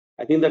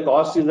 I think the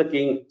cost is the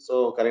king.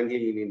 So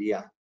currently in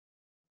India,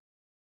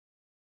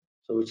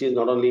 so which is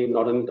not only in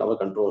our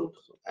control,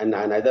 and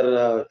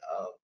either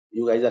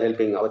you guys are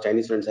helping, our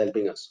Chinese friends are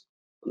helping us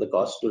on the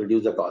cost to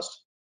reduce the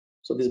cost.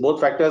 So these both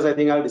factors, I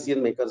think, are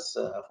decision makers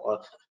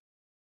for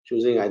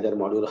choosing either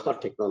module or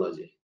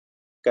technology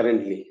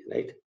currently,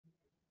 right?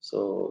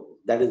 So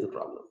that is the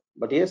problem.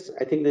 But yes,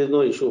 I think there's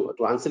no issue.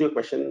 To answer your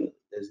question,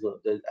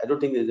 I don't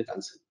think there's a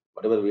concern,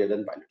 whatever we have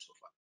done pilot so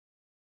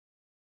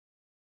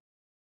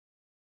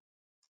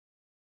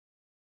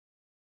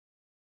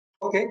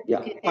far. Okay.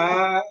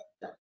 Yeah.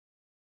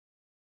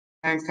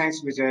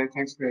 Thanks, Vijay.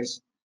 Thanks,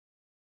 Chris.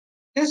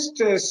 Just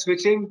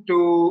switching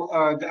to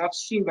the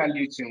upstream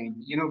value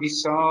chain. We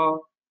saw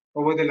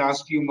over the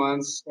last few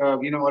months,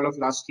 all of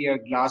last year,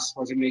 glass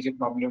was a major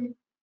problem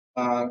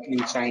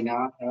in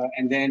China.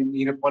 And then,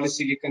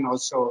 polysilicon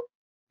also,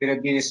 there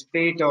have been a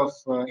spate of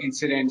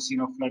incidents,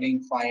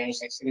 flooding,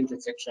 fires, accidents,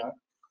 etc.,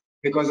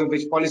 because of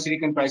which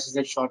polysilicon prices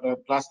have shot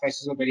up, glass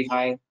prices are very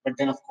high, but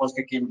then, of course,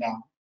 they came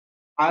down.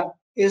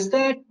 Is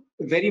that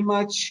very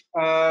much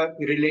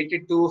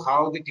related to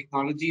how the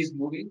technology is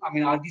moving? I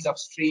mean, are these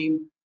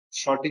upstream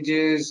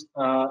shortages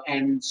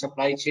and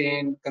supply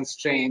chain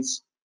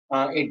constraints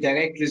a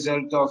direct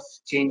result of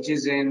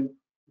changes in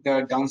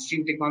the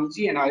downstream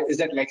technology? And is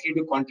that likely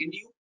to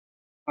continue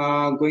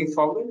going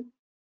forward?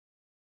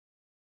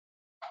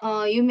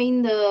 You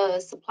mean the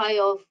supply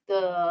of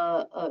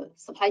the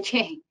supply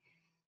chain?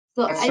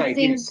 So That's I right,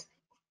 think yes.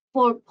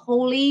 for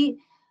poly,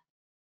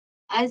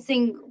 I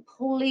think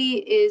poly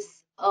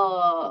is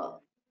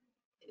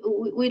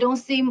we don't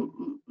see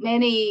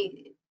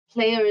many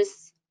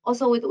players.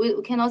 Also,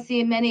 we cannot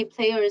see many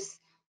players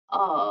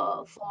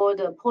for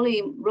the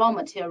poly raw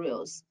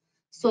materials.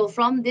 So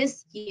from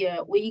this year,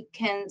 we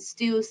can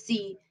still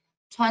see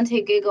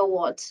 20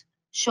 gigawatt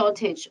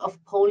shortage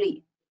of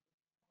poly.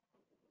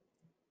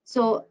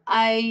 So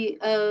in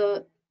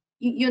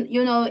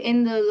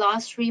the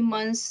last 3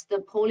 months, the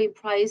poly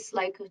price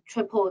like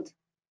tripled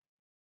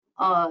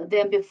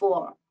than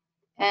before.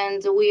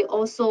 And we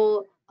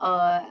also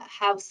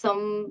have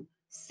some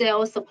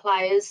cell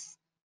suppliers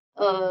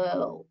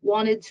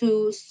wanted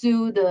to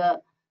sue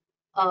the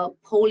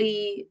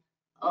poly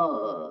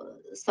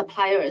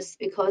suppliers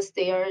because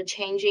they are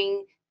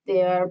changing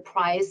their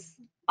price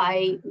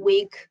by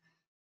week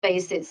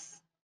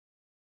basis.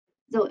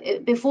 So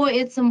before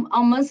it's on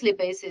monthly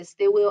basis,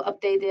 they will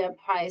update their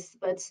price,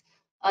 but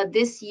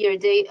this year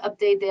they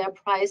update their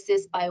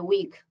prices by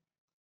week.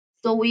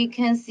 So we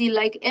can see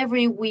like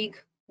every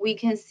week we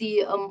can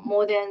see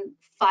more than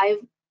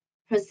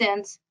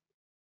 5%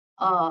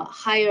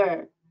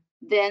 higher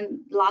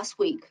than last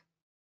week.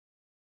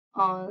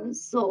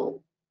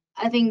 So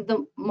I think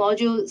the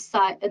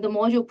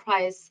module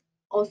price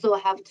also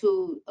have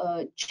to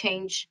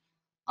change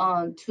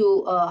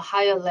to a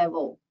higher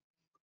level.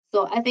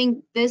 So I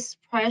think this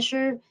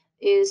pressure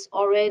is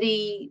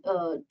already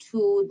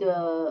to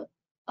the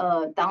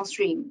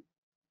downstream.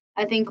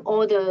 I think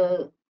all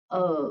the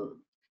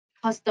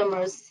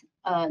customers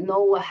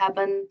know what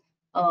happened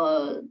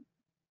to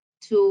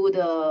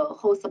the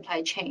whole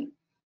supply chain.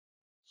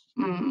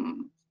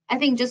 I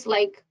think just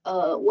like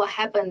what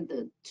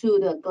happened to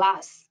the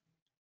glass.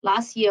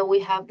 Last year, we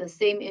have the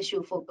same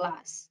issue for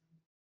glass.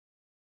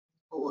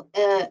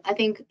 I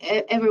think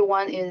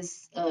everyone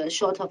is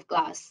short of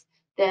glass.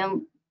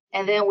 Then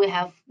we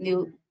have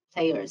new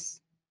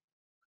players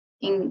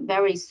in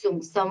very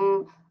soon.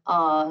 Some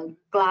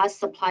glass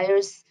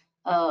suppliers,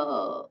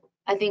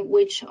 I think,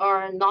 which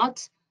are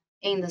not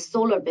in the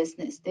solar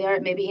business. They are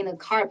maybe in the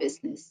car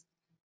business,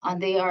 and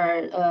they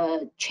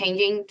are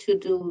changing to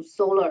do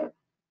solar,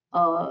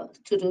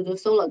 the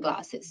solar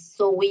glasses.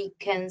 So we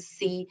can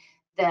see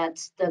that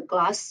the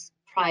glass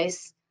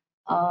price,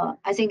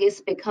 I think, is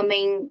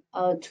becoming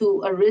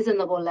to a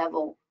reasonable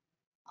level.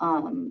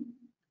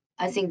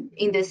 I think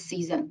in this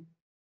season.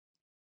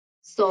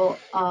 So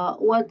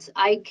what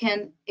I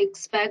can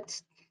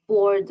expect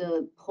for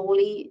the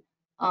poly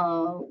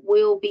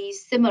will be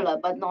similar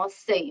but not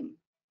same.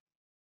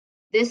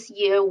 This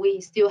year we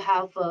still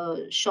have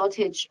a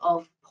shortage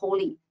of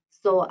poly,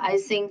 so I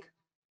think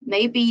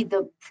maybe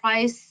the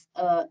price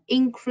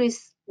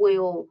increase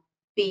will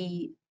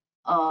be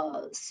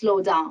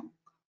slowed down.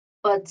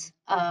 But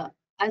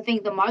I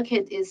think the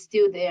market is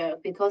still there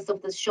because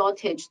of the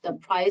shortage. The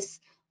price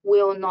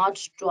will not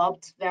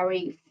drop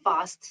very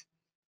fast.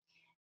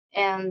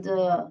 And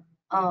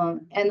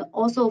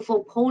also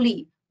for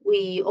poly,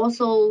 we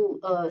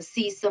also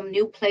see some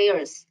new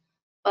players,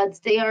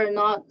 but they are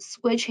not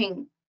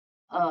switching,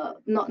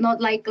 not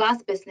like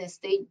glass business.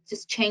 They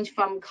just change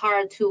from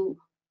car to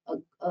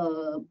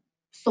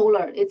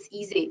solar. It's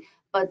easy,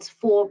 but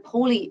for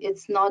poly,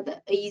 it's not an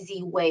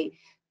easy way.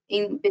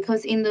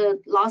 Because in the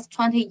last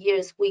 20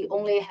 years, we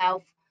only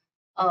have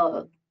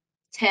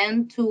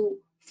 10 to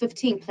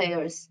 15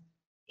 players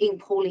in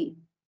poly.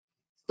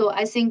 So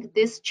I think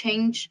this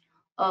change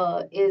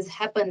is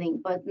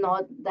happening, but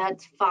not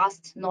that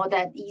fast, not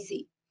that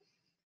easy.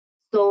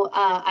 So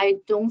I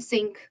don't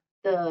think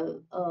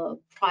the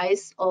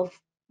price of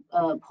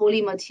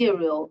poly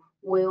material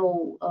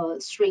will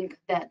shrink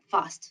that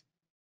fast.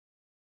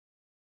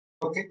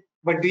 Okay,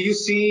 but do you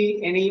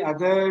see any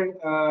other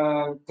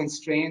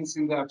constraints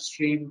in the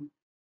upstream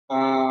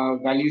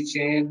value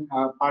chain,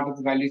 part of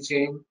the value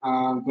chain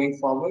going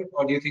forward?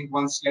 Or do you think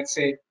once, let's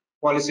say,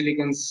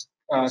 polysilicon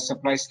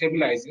supply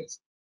stabilizes,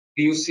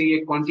 do you see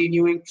a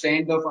continuing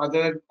trend of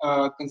other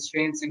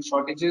constraints and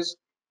shortages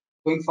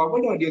going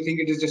forward? Or do you think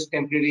it is just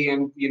temporary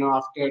and,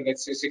 after,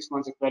 let's say, 6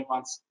 months or 12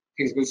 months,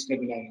 things will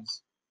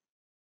stabilize?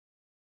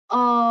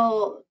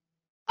 Oh,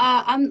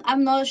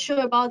 I'm not sure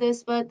about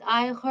this, but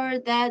I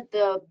heard that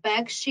the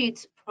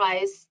backsheet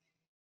price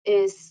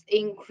is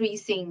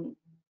increasing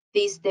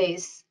these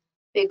days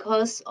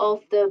because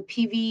of the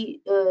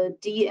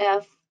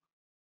PVDF.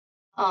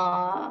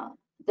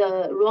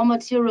 The raw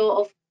material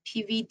of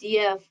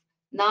PVDF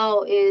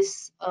now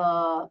is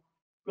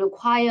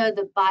required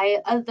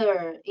by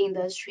other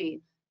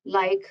industry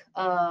like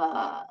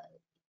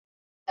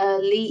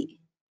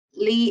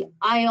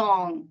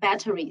Li-ion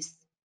batteries.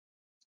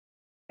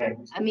 Right.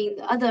 I mean,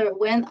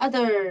 when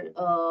other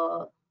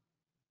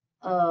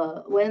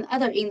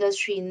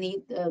industry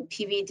need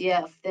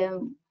PVDF,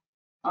 then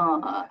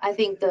I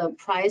think the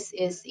price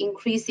is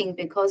increasing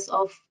because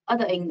of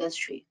other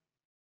industry.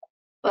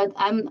 But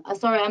I'm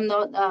sorry, I'm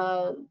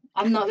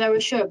not very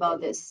sure about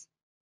this.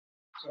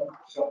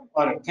 So,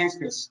 all right, thanks,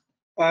 Chris.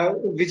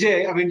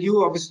 Vijay, I mean,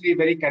 you obviously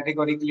very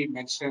categorically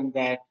mentioned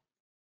that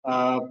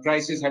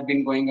prices have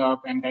been going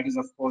up, and that is,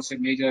 of course, a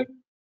major,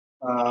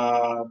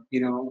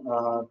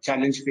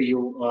 challenge for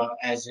you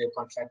as a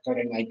contractor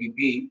in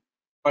IPP.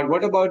 But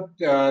what about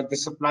the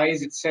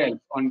supplies itself,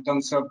 on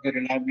terms of the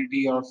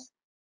reliability of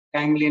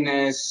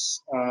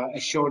timeliness,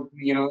 assured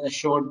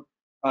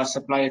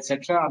supply,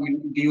 etc.? I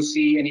mean, do you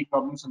see any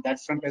problems on that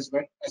front as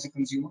well as a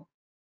consumer?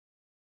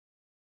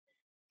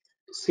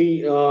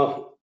 See,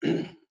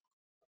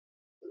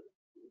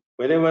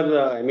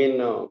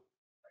 whenever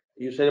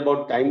you said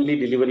about timely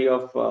delivery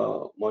of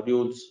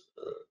modules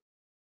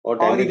or Or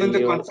timely even the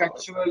delivery of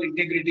contractual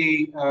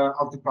integrity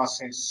of the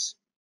process?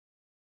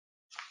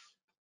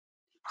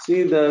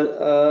 see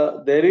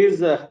there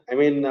is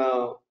when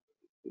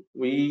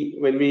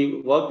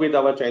we work with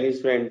our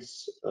Chinese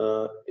friends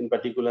in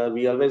particular,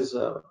 we always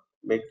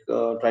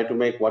try to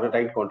make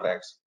watertight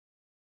contracts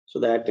so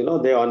that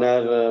they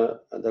honor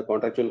the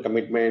contractual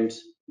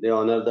commitments, they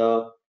honor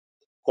the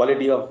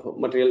quality of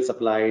material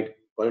supplied,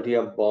 quality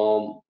of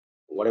BOM,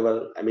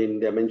 whatever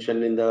they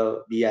mentioned in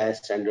the BIS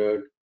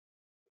standard,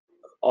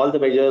 all the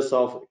measures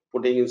of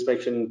putting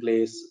inspection in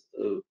place,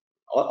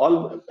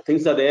 all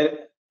things are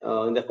there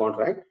in the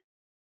contract.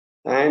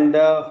 And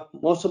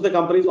most of the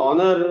companies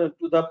honor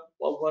to the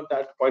over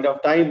that point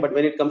of time, but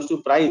when it comes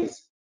to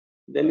price,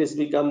 then it's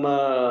become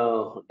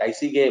a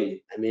dicey game.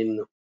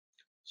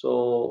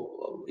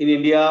 So in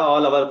India,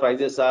 all our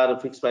prices are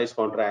fixed price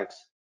contracts,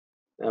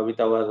 with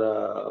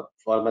our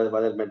for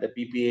that matter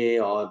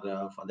PPA or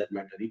for that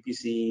matter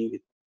EPC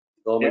with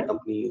government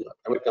companies,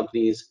 private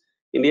companies.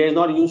 India is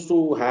not used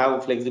to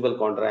have flexible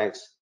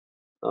contracts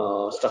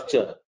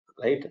structure,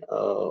 right?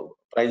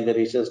 Price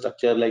variation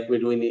structure like we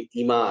do in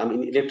IMA, I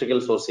mean electrical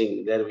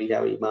sourcing. There we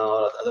have IMA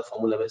or other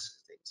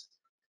formula-based things.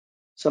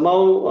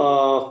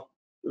 Somehow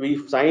we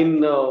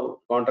sign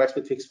contracts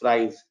with fixed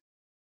price,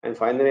 and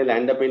finally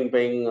end up in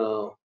paying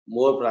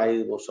more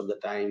price most of the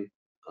time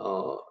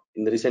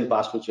in the recent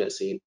past, which we have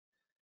seen.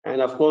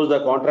 And of course,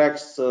 the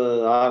contracts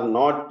are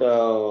not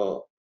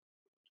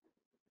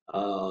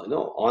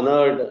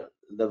honored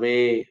the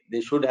way they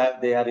should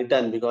have. They are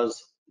written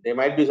because there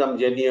might be some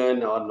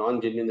genuine or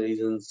non-genuine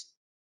reasons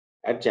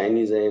at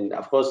Chinese end.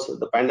 Of course,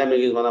 the pandemic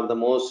is one of the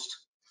most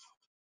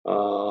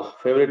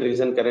favorite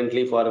reason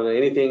currently for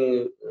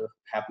anything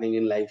happening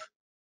in life,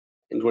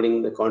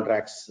 including the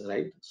contracts,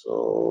 right?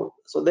 So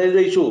there is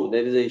an issue.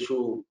 There is an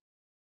issue.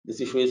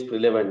 This issue is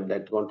relevant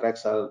that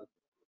contracts are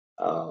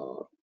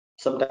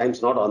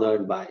sometimes not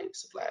honored by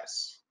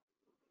suppliers.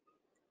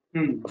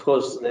 Of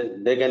course,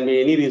 there can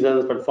be any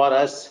reasons, but for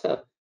us,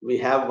 we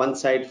have one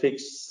side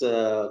fixed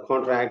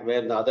contract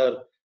where the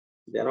other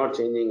they are not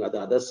changing. On the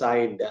other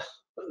side,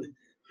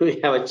 we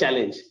have a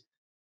challenge.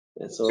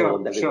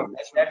 So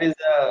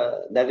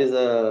that is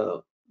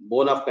a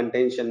bone of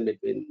contention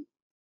between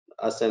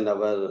us and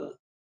our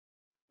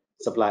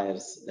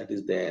suppliers. That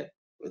is there,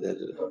 whether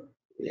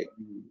they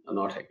are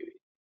not agree.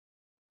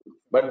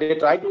 But they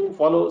try to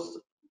follow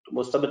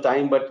most of the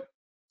time. But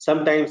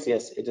sometimes,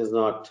 yes, it is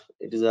not.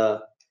 It is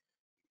a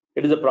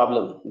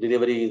problem.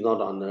 Delivery is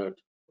not honored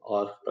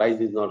or price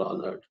is not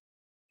honored.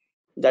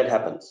 That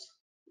happens.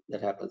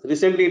 That happens.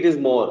 Recently, it is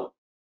more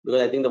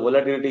because I think the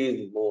volatility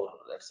is more.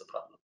 That's the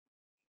problem.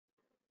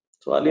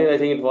 So earlier, I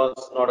think it was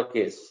not a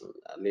case.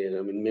 Earlier,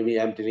 I mean, maybe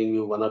I'm telling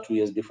you 1 or 2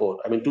 years before.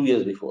 I mean, 2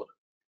 years before.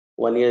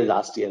 1 year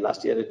last year.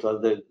 Last year, it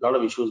was a lot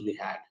of issues we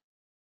had.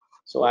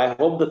 So I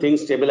hope the thing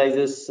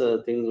stabilizes.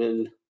 Things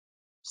will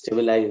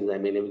stabilize. I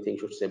mean, everything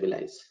should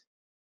stabilize.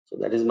 So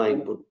that is my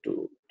input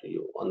to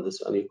you on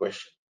this, on your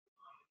question.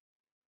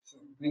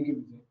 Thank you,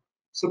 Vijay.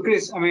 So,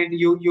 Chris, I mean,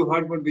 you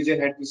heard what Vijay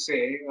had to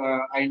say.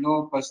 I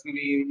know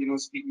personally,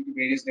 speaking to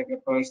various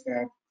developers,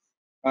 that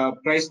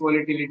price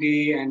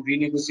volatility and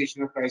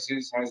renegotiation of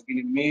prices has been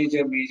a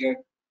major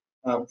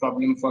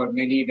problem for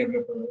many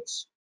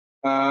developers.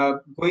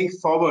 Going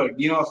forward,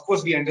 of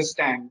course, we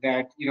understand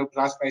that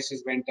glass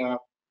prices went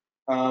up,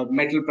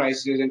 metal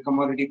prices and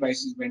commodity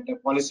prices went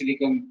up,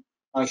 polysilicon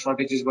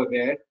shortages were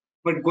there.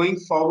 But going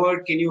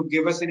forward, can you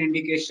give us an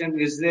indication?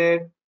 Is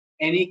there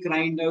any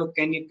kind of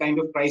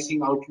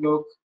pricing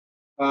outlook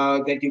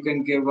that you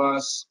can give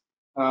us?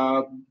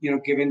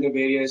 Given the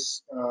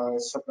various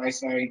supply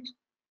side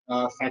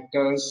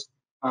factors,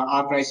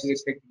 are prices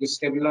expected to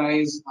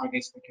stabilize? Are they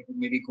expected to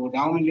maybe go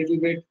down a little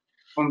bit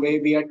from where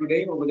we are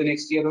today over the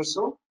next year or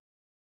so?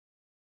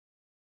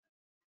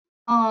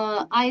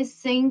 I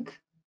think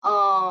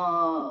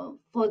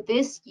for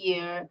this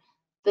year,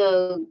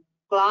 the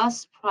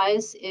glass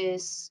price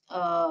is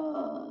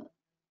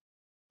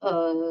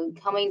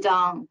coming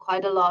down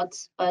quite a lot,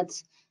 but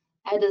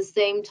at the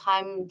same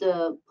time,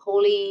 the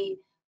poly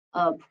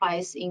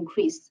price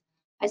increased.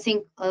 I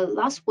think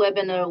last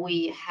webinar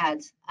we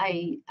had,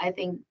 I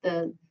think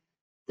the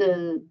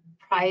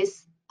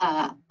price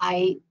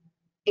I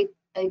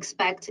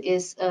expect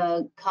is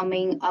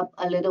coming up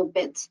a little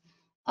bit.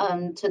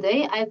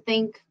 Today, I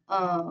think,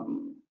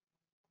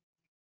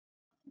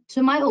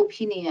 to my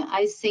opinion,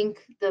 I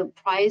think the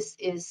price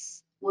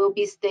will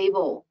be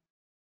stable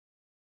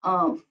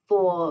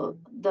for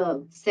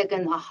the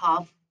second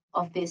half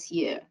of this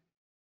year.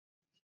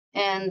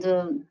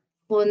 And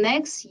for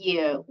next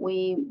year,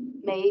 we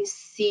may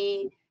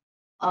see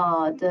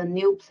the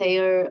new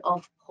player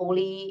of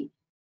poly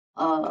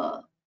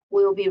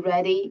will be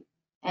ready.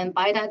 And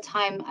by that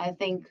time, I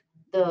think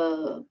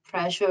the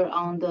pressure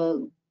on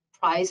the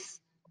price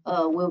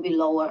will be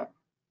lower.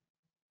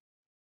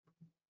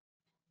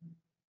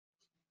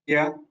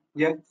 Yeah.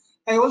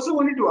 I also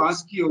wanted to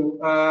ask you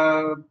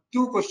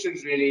two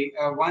questions really.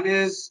 One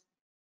is,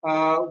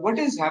 what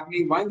is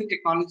happening? Why the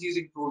technology is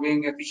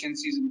improving,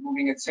 efficiency is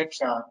improving,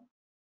 etc.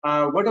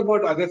 What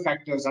about other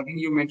factors? I think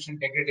you mentioned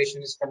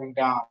degradation is coming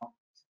down.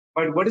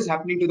 But what is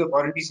happening to the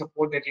warranty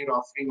support that you're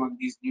offering on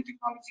these new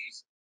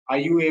technologies? Are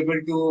you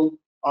able to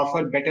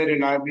offer better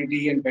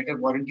reliability and better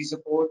warranty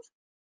support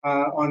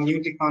on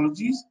new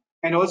technologies?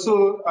 And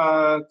also,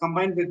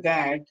 combined with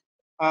that,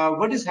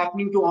 what is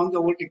happening to all the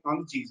old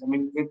technologies? I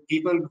mean, with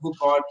people who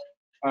bought,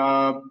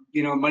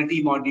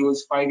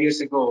 multi-modules 5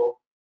 years ago,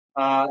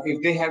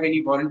 if they have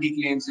any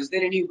warranty claims, is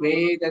there any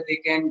way that they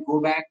can go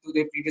back to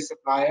their previous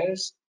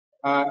suppliers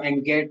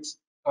and get,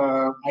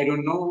 I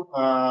don't know,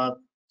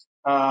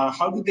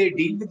 how do they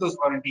deal with those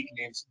warranty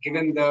claims,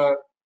 given the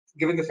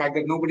fact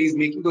that nobody is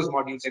making those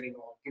modules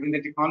anymore, given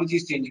the technology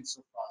is changing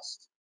so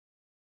fast?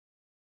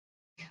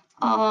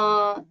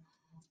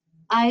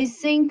 I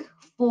think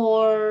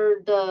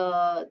for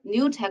the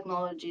new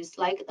technologies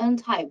like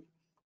N-type,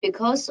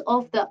 because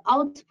of the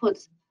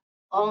output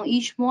on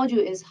each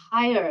module is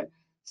higher,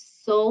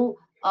 so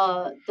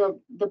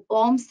the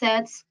BOM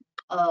sets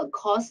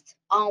cost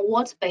on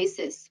what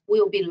basis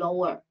will be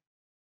lower.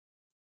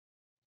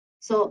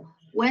 So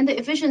when the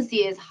efficiency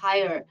is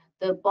higher,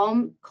 the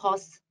BOM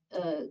cost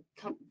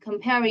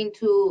comparing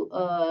to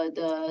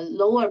the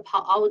lower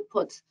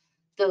output,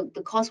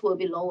 the cost will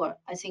be lower.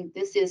 I think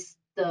this is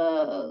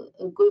the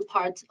good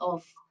part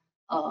of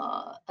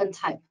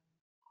N-type.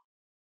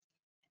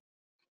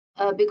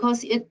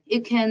 Because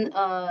it can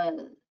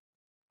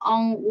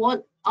on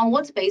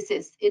what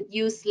basis it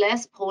use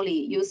less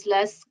poly, use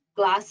less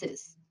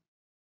glasses.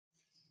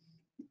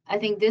 I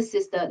think this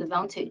is the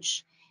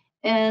advantage.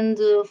 And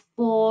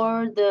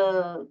for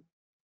the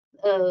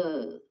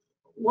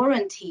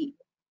warranty,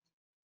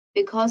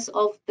 because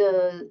of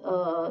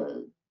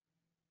the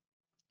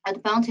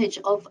advantage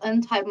of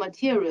N-type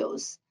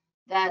materials,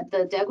 that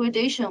the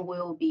degradation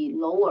will be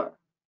lower.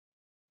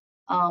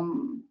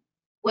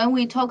 When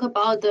we talk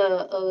about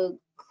the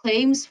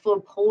claims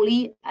for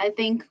poly, I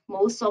think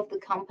most of the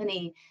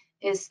company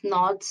is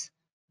not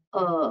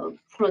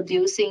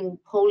producing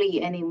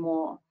poly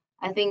anymore.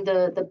 I think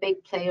the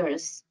big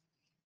players.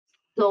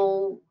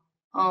 So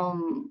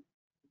I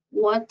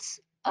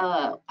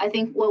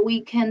think what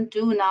we can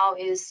do now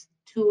is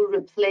to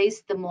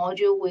replace the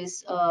module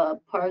with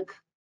PERC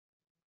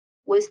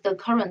with the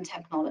current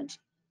technology.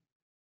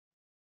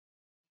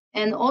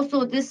 And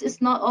also, this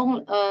is not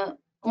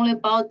only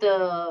about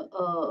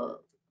the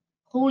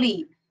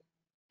poly,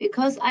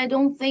 because I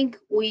don't think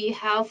we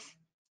have,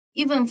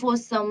 even for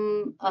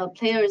some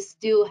players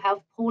still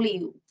have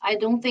poly, I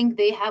don't think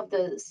they have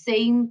the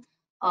same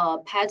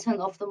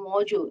pattern of the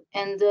module,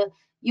 and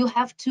you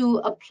have to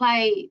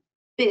apply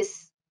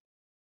BIS.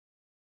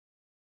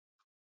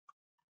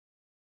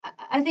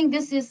 I think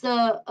this is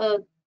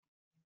a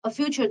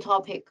future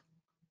topic.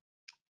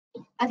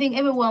 I think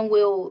everyone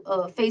will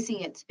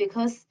facing it,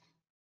 because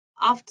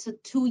after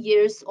 2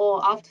 years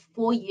or after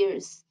 4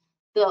 years,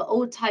 the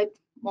old type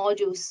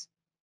modules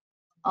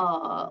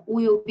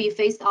will be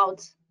phased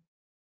out.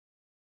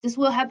 This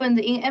will happen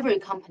in every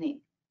company.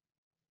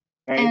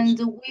 Right. And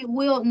we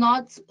will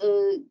not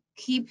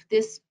keep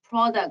this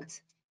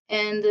product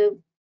and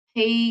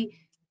pay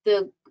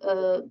the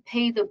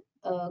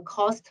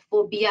cost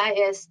for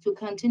BIS to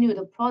continue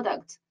the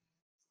product.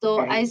 So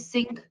Right. I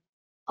think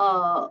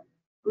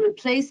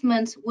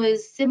replacement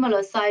with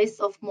similar size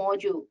of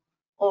module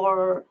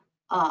or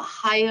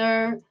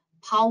higher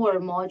power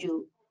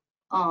module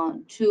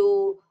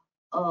to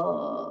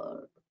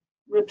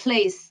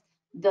replace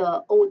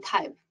the old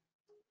type.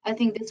 I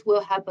think this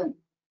will happen.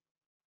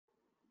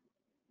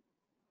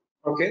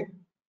 Okay.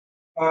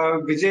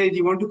 Vijay, do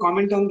you want to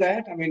comment on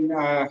that? I mean,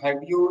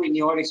 have you, in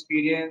your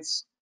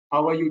experience,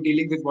 how are you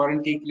dealing with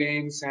warranty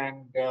claims,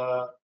 and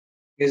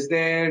is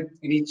there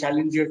any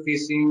challenge you're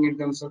facing in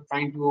terms of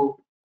trying to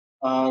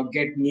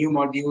get new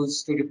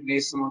modules to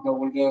replace some of the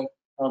older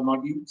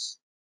modules?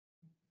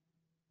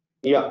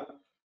 Yeah,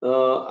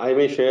 I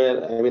may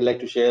share. I would like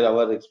to share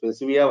our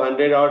experience. We have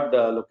 100 odd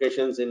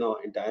locations in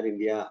entire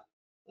India,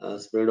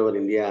 spread over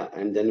India,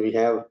 and then we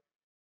have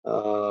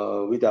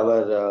with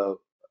our,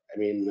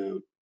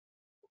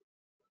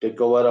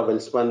 takeover of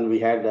Welspun, we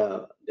had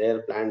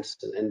their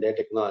plants and their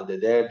technology,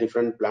 their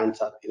different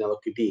plants are in our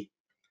kitty.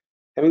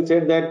 Having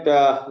said that,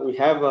 we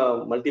have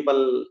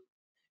multiple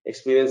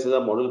experiences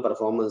of model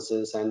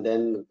performances, and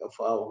then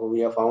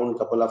we have found a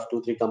couple of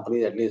 2-3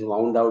 companies at least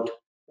wound out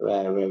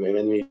when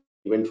we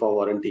went for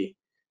warranty,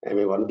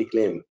 warranty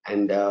claim.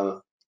 And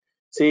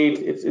see,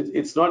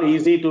 it's not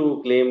easy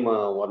to claim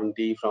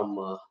warranty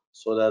from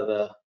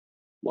solar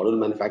module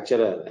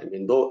manufacturer. I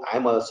mean, though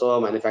I'm also a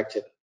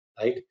manufacturer,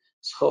 right?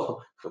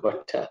 So,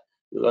 but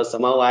because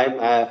somehow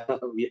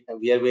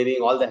we are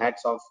wearing all the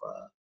hats of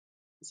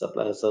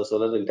supply, so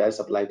solar entire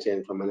supply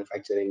chain from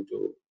manufacturing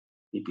to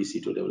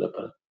EPC to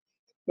developer.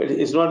 But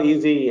it's not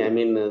easy. I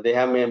mean, they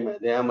have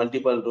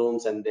multiple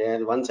rooms, and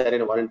there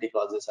one-sided warranty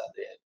clauses are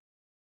there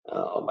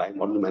by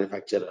module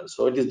manufacturer.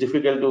 So it is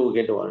difficult to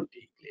get a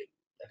warranty claim.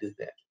 That is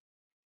there.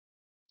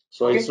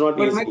 So Okay, it's not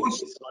but easy. my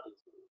question, It's not easy.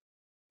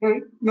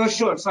 no,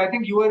 sure. So I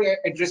think you were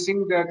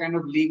addressing the kind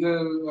of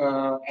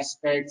legal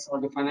aspects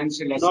or the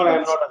financial aspects. No,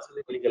 I'm not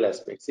answering the legal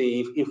aspect.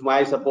 See, if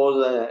my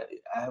suppose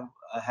I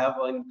have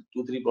in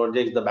 2-3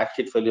 projects, the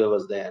backsheet failure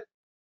was there.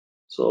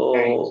 So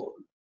Right.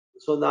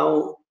 so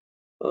now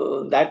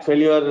that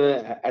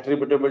failure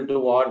attributable to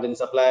what? Then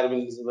supplier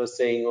was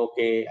saying,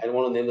 okay, I don't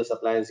want to name the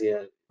suppliers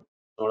here.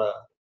 Not a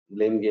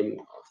blame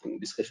game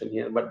discussion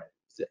here, but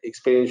it's an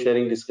experience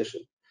sharing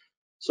discussion.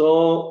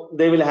 So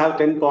they will have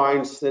 10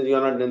 points that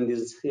you're not done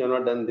this, you're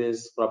not done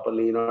this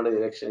properly, you're not in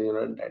election,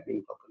 you're not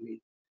typing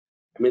properly.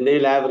 I mean, they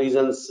will have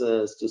reasons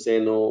to say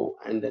no,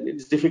 and then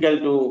it's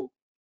difficult to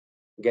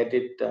get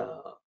it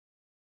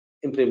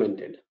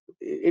implemented.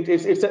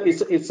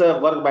 It's a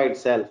work by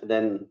itself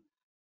then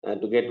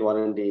to get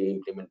warranty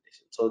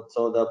implementation. So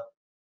the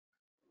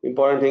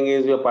important thing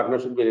is your partner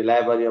should be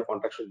reliable, your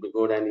contract should be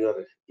good, and your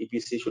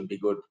EPC should be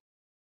good.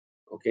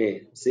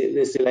 Okay, see,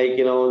 this is like I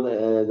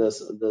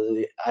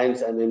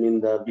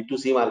mean the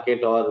B2C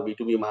market or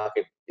B2B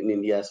market in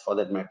India, for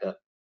that matter.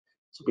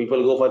 So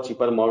people go for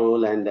cheaper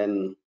model, and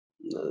then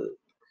uh,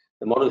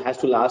 the model has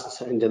to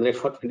last and generate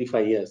for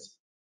 25 years.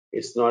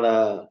 It's not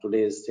a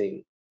today's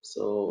thing.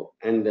 So,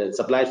 and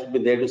supply should be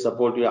there to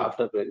support you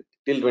after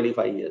till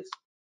 25 years.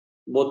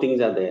 Both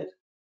things are there.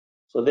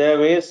 So there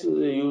are ways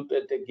you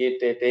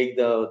take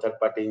the third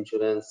party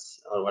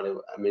insurance or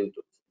whatever. I mean,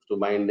 to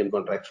bind them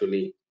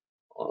contractually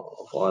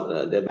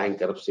for their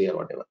bankruptcy or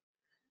whatever.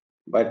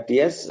 But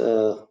yes,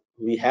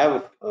 we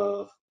have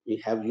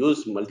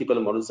used multiple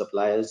model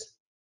suppliers,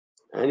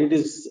 and it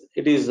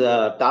is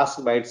a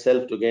task by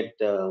itself to get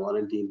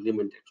warranty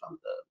implemented from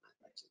the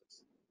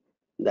manufacturers.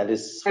 That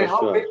is for And how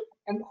sure. big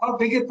how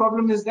big a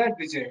problem is that,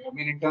 Vijay? I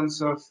mean, in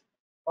terms of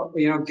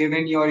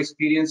given your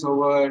experience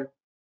over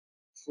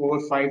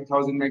 4,000-5,000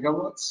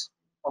 megawatts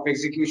of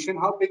execution,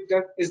 how big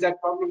that is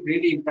that problem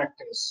really in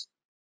practice?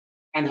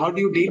 And how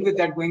do you deal with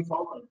that going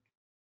forward?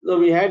 No,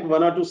 we had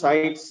one or two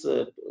sites.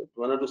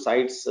 One or two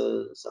sites.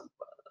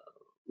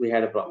 We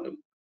had a problem.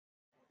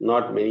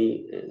 Not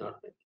many.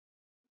 Not many.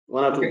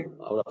 One or Okay. two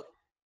out of.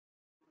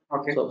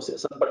 Okay. So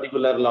some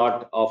particular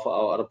lot of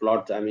our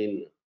plot. I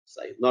mean,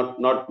 size. Not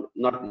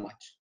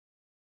much.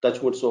 Touch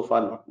wood so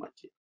far, not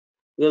much.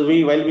 Because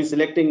while we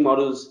selecting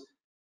models,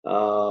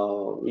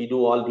 we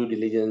do all due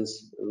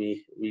diligence.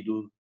 We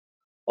do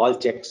all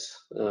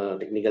checks,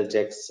 technical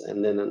checks,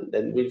 and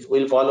then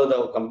we'll follow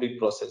the complete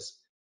process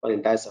for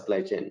entire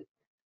supply chain,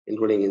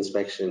 including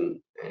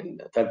inspection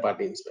and third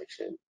party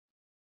inspection.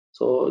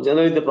 So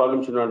generally the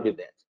problem should not be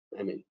there.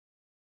 I mean,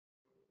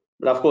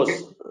 but of Okay.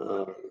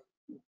 course,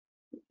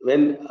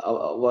 when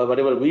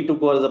whatever we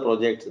took over the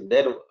project,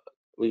 there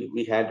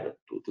we had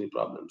 2-3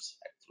 problems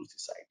at 2-3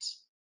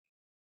 sites.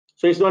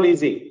 So it's not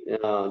easy.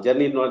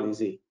 Journey is not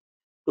easy.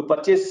 To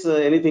purchase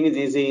anything is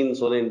easy in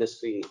solar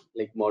industry,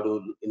 like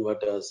module,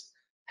 inverters.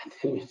 And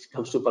then when it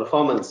comes to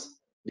performance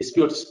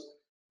disputes,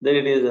 then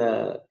it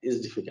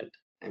is difficult.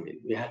 I mean,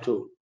 we have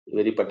to be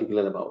very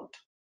particular about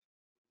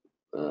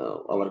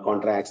our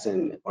contracts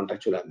and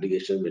contractual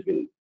obligations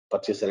between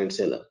purchaser and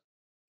seller.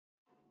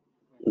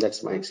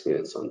 That's my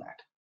experience on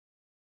that.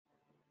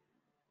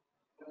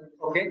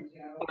 Okay.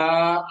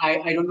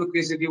 I don't know,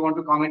 Chris, if you want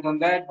to comment on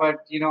that, but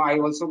I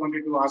also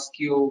wanted to ask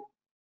you.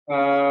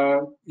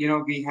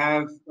 We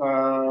have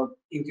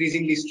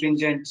increasingly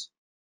stringent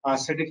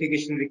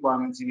certification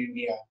requirements in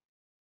India.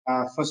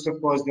 First, of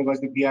course, there was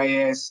the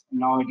BIS.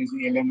 Now it is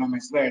the LMM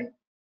as well,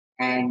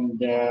 and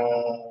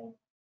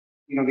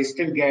we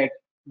still get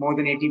more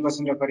than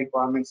 80% of our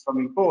requirements from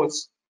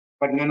imports,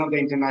 but none of the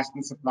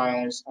international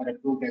suppliers are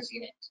approved as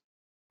yet.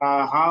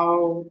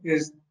 How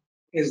is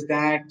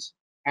that,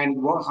 and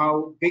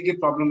how big a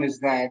problem is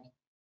that,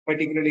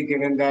 particularly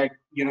given that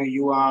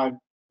you are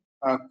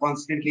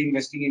constantly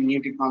investing in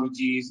new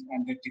technologies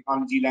and the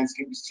technology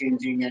landscape is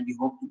changing, and you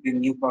hope to bring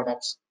new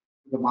products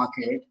to the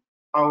market?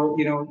 How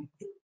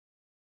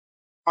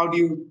do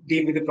you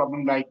deal with a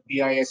problem like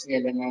BIS,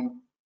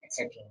 ALMM,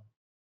 etc.?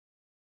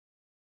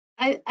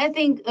 I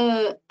think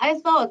I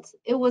thought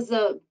it was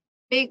a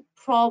big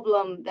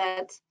problem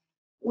that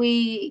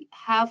we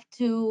have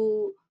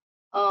to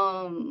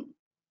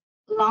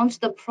launch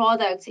the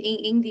product in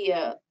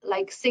India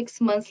like 6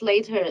 months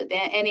later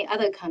than any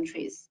other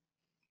countries.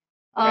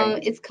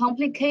 Right. It's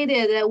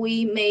complicated that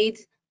we made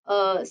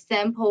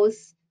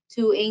samples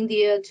to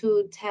India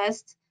to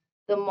test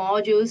the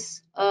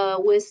modules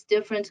with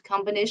different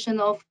combination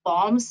of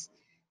bombs.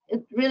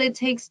 It really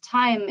takes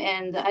time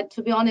and,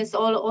 to be honest,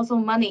 also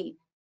money.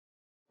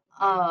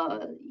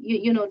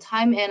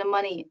 Time and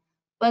money.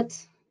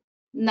 But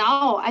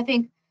now I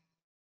think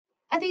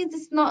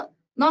it's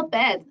not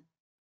bad,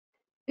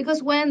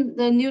 because when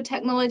the new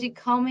technology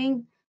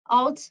coming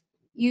out,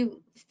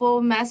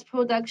 for mass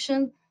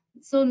production,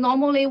 so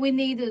normally we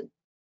need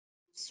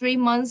 3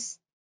 months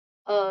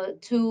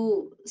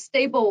to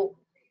stable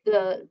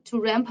to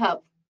ramp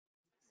up.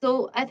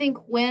 So I think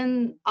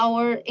when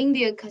our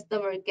Indian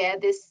customer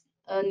get this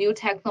new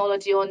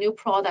technology or new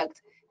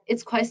product,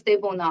 it's quite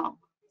stable now.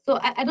 So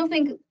I don't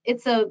think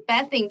it's a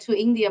bad thing to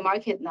India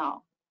market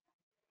now.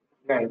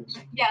 Right.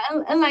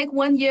 Yeah, unlike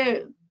 1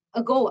 year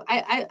ago,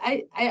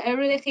 I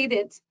really hate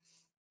it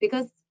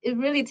because it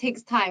really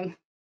takes time.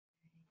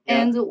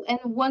 Yeah. And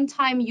one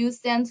time you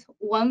send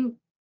one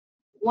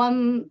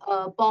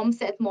bomb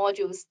set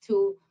modules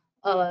to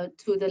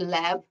the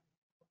lab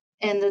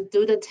and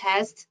do the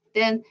test,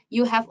 then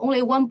you have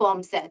only one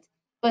bomb set,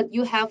 but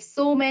you have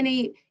so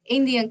many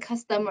Indian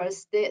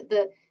customers. And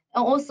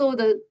also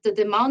the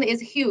demand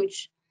is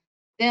huge.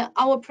 Then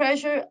our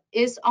pressure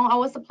is on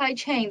our supply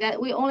chain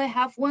that we only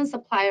have one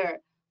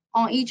supplier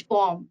on each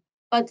bomb,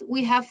 but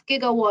we have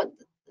gigawatt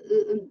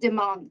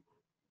demand.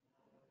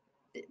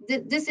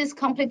 This is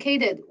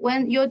complicated.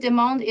 When your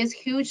demand is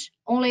huge,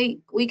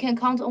 we can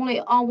count only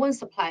on one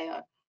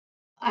supplier.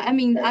 I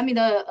mean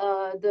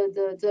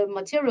the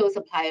material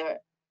supplier.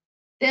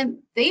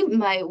 Then they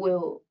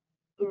will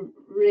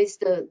raise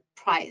the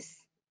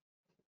price.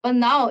 But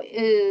now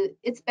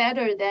it's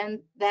better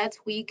than that.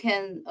 We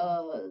can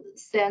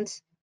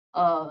send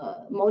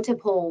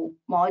multiple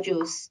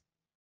modules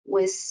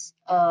with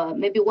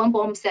maybe one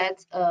BOM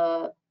set,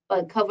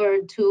 but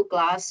cover 2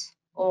 glass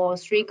or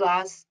 3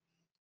 glass,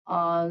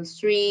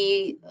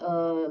 3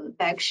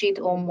 backsheet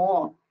or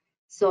more.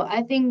 So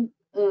I think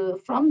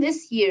from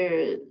this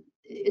year,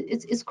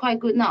 it's quite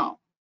good now.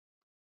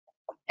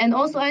 And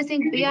also I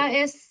think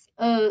BIS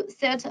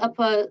set up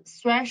a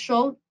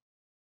threshold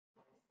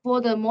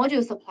for the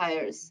module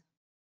suppliers.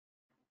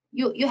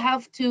 You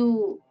have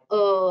to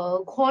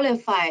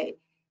qualify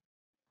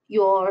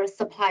your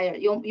supplier,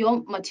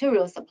 your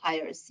material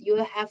suppliers.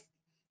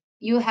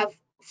 You have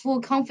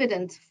full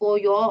confidence for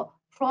your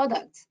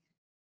product.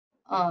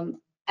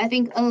 I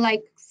think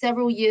unlike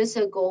several years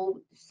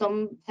ago,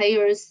 some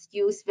players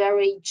use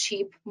very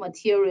cheap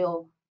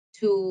material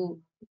to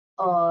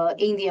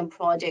Indian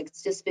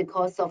projects just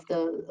because of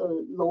the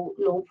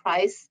low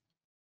price.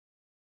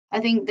 I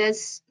think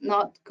that's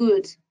not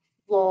good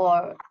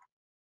for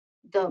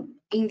the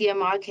Indian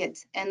market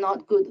and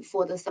not good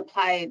for the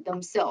supply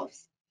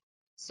themselves.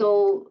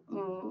 So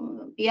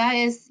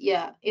BIS,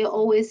 yeah, it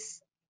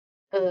always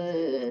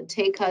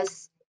take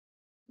us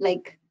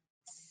like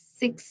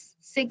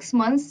six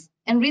months,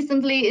 and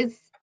recently it's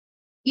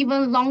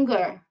even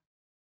longer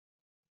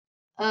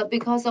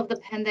because of the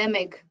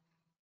pandemic.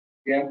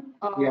 Yeah.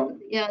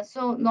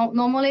 So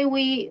normally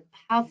we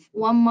have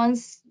 1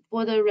 month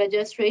for the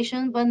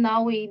registration, but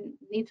now we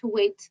need to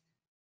wait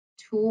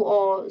 2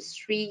 or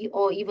 3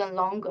 or even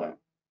longer.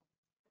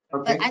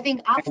 Okay. But I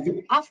think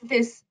after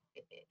this,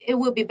 it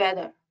will be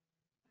better.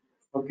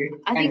 Okay.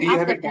 I think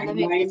after the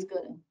pandemic, it's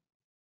good.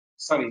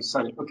 Sorry.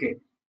 Okay.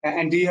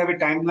 And do you have a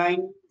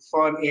timeline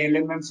for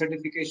ALMM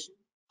certification?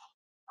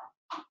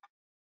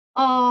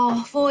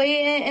 For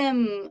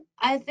AAM,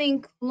 I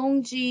think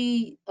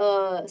LONGi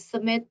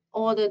submit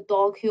all the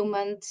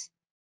documents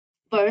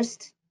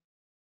first.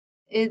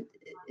 I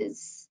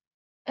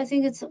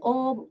think it's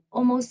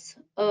almost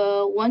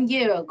 1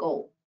 year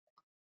ago.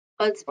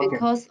 But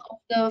because of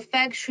the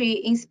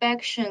factory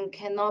inspection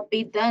cannot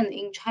be done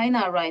in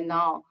China right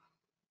now,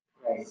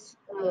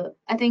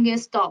 I think it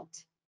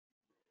stopped.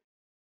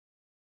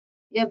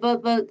 Yeah,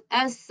 but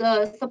as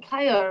a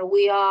supplier,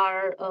 we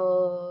are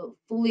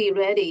fully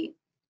ready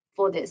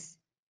for this.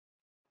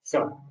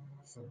 Sure.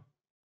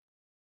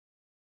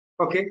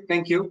 Okay,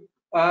 thank you.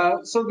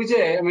 So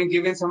Vijay, I mean,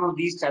 given some of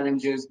these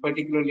challenges,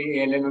 particularly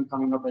ALMM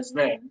coming up as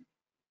well,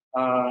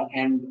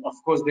 and of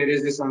course there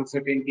is this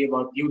uncertainty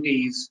about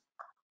duties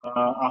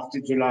after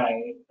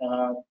July.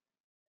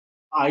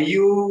 Are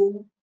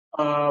you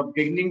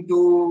beginning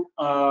to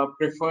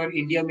prefer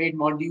India-made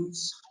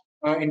modules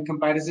in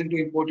comparison to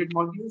imported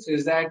modules?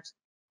 Is that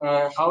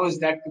how is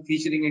that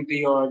featuring into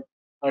your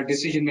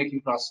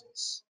decision-making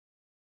process?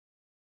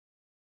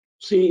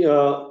 See,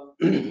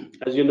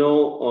 as you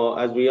know,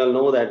 as we all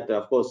know that,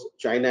 of course,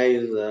 China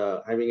is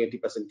having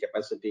 80%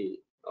 capacity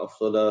of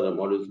solar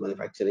modules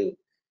manufacturing.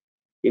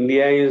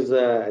 India is,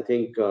 I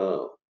think,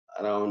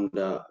 around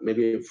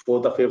maybe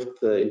 4th or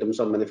 5th in terms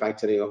of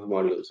manufacturing of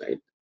modules, right?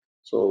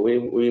 So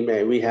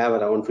we have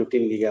around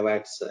 15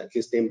 gigawatts, at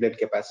least nameplate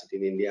capacity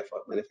in India for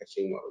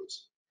manufacturing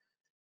modules.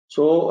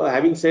 So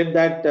having said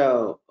that,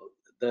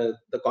 the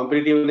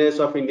competitiveness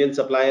of Indian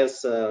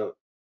suppliers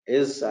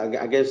is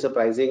against the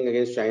pricing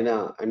against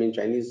China. I mean,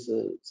 Chinese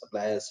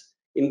suppliers.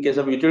 In case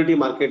of utility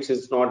markets,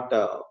 it's not.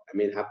 I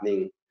mean,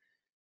 happening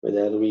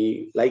whether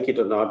we like it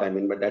or not. I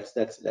mean, but that's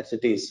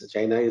it is.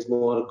 China is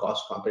more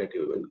cost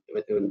competitive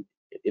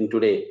in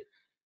today.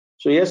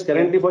 So yes,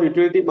 currently for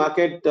utility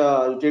market,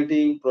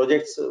 utility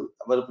projects,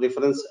 our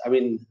preference. I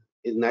mean,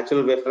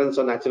 natural reference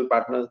or natural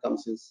partner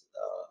comes is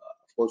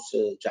of course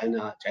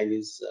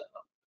Chinese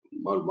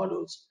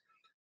modules.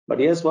 But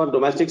yes, for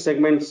domestic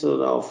segments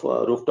of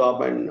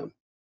rooftop and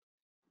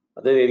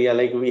other area,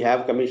 like we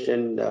have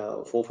commissioned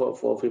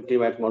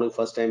 450-watt module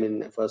first time in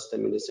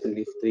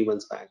recently 3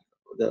 months back.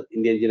 The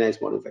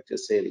indigenized module factory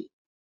sale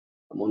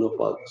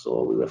monopole.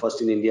 So we were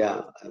first in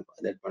India at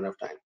that point of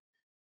time.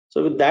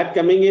 So with that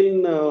coming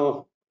in,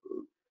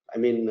 I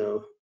mean,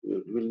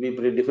 will be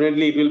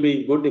definitely it will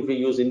be good if we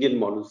use Indian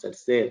models.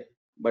 That's there,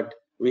 but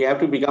we have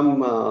to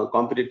become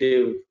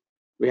competitive.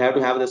 We have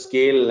to have the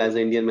scale as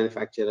an Indian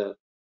manufacturer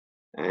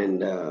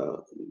and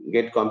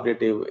get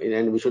competitive,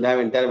 and we should have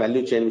entire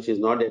value chain, which is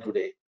not there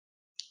today.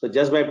 So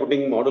just by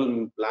putting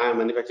model plant,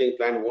 manufacturing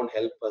plant won't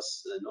help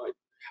us. You know,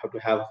 have to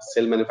have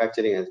cell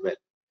manufacturing as well.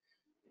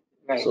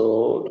 Right.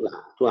 So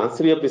to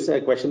answer your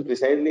question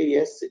precisely,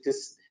 yes, it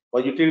is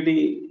for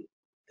utility.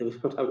 We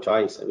don't have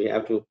choice. We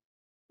have to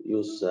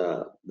use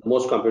the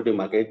most competitive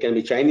market. It can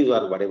be Chinese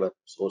or whatever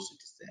source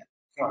it is there.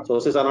 Sure.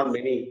 Sources are not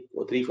many,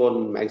 3, 4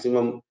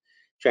 maximum.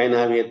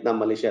 China, Vietnam,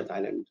 Malaysia,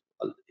 Thailand,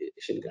 all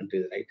Asian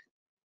countries, right?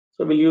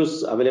 So we'll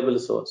use available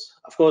source.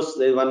 Of course,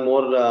 there's one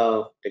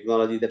more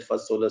technology, that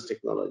first solar's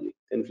technology,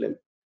 thin film.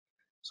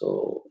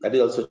 So that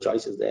is also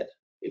choices there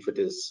if it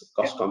is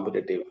cost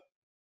competitive.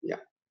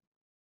 Yeah,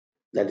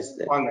 that is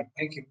there. All right,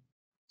 thank you.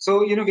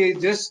 So, we're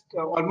just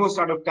almost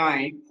out of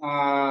time.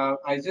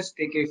 I'll just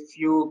take a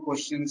few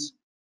questions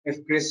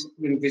if Chris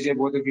and Vijay,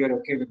 both of you are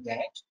okay with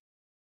that.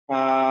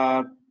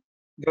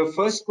 The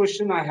first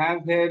question I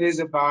have here is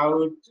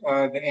about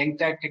the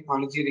NTAG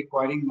technology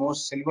requiring more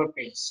silver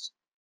paste.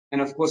 And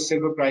of course,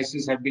 silver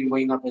prices have been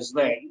going up as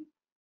well.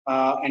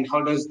 And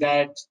how does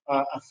that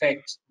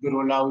affect the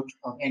rollout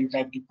of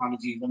NTAG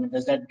technology? I mean,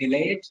 does that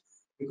delay it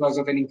because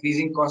of an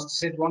increasing cost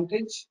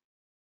disadvantage?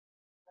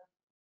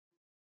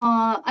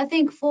 I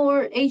think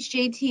for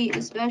HJT,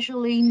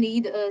 especially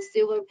need a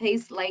silver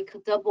paste like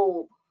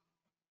double,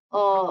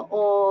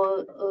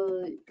 or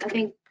I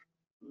think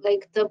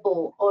like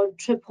double or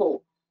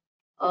triple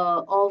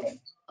of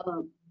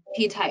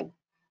P-type.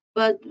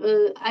 But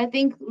I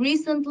think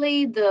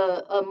recently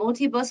the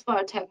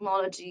multi-busbar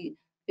technology,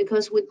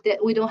 because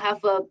we don't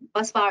have a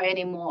busbar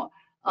anymore,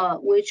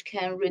 which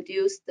can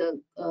reduce the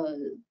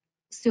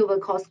silver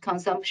cost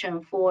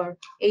consumption for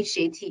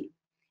HJT.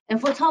 And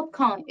for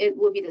TOPCon, it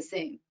will be the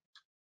same.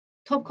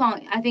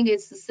 TOPCon, I think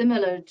it's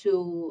similar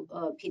to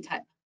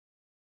P-type.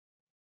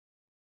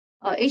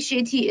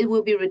 HJT, it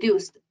will be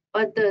reduced,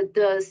 but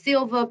the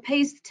silver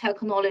paste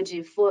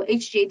technology for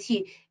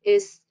HJT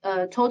is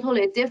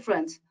totally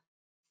different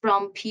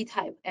from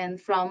P-type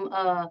and from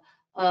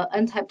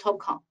N-type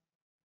TOPCon.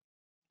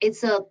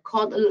 It's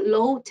called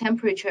low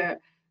temperature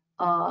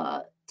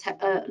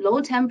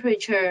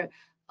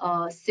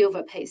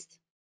silver paste.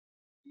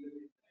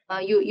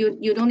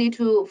 You don't need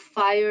to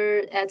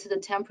fire at the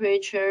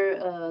temperature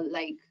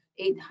like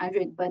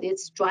 800, but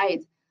it's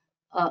dried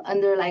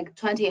under like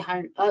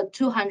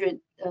 200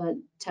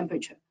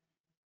 temperature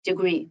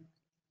degree.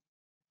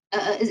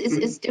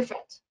 It's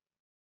different,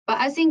 but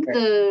I think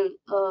the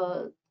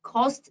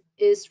cost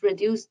is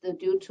reduced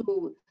due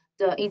to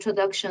the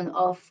introduction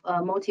of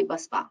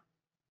multi-busbar.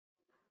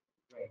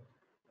 Right.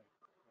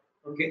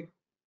 Okay.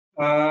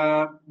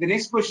 The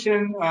next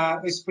question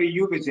is for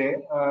you,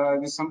 Vijay.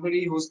 There's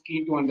somebody who's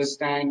keen to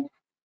understand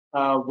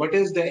what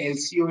is the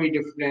LCOE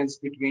difference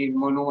between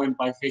mono and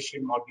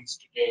bifacial models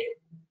today.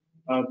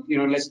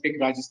 Let's pick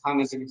Rajasthan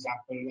as an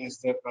example as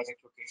the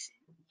project location.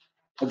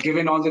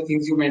 Given all the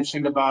things you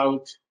mentioned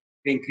about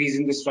the increase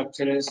in the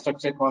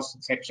structure costs,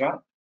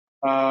 etc.,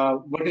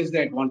 what is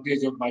the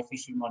advantage of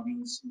bifacial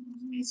modules in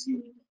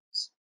LCOE?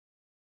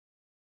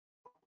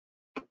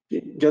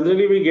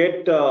 Generally, we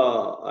get,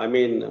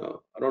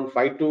 around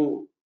 5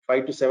 to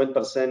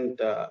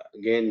 7%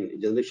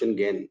 generation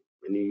gain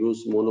when you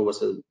use mono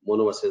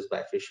versus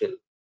bifacial.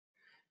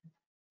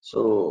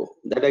 So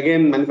that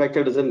again,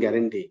 manufacturer doesn't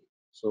guarantee.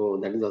 So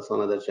that is also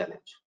another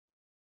challenge.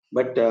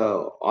 But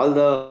all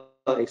the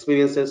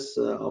experiences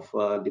of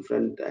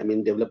different,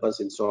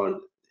 developers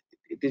installed,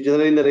 it is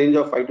generally in the range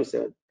of 5 to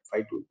 7.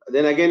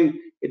 Then again,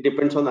 it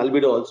depends on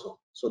albedo also.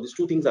 So these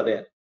two things are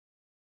there.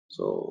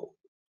 So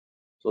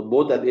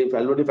both that, if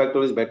albedo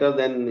factor is better,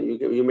 then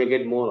you may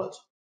get more also.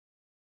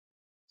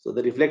 So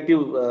the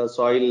reflective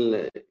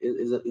soil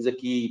is a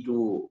key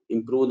to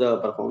improve the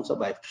performance of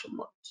bifacial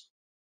models.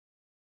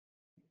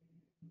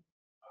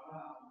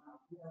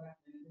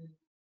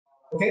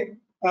 Okay,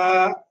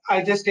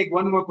 I'll just take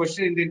one more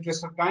question in the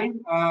interest of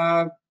time.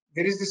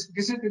 There is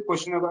this is the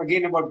question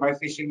again about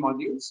bifacial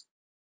modules.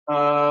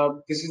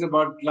 This is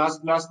about glass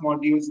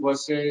modules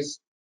versus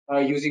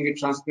using a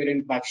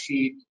transparent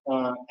backsheet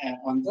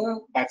on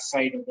the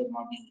backside of the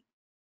module.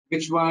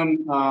 Which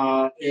one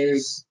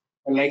is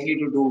likely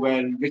to do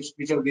well?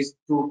 Which of these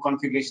two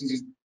configurations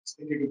is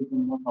expected to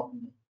become more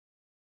popular?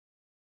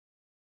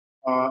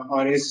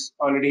 Or is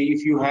already,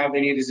 if you have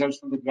any results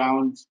from the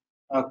ground,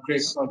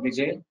 Chris or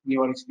Vijay, in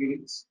your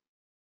experience?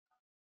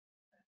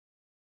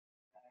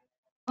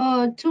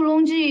 To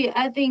LONGi,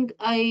 I think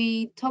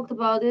I talked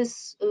about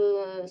this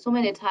so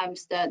many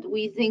times that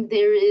we think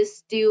there is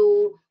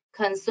still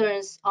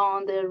concerns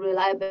on the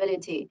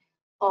reliability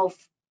of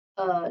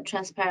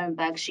transparent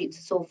backsheets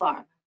so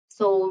far.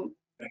 So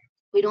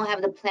we don't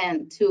have the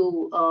plan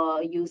to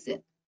use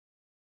it.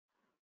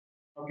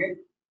 Okay.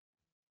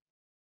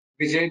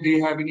 Vijay, do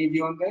you have any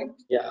view on that?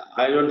 Yeah,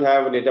 I don't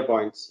have data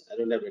points.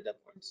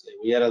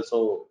 We are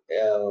also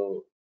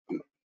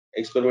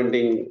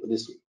experimenting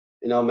this,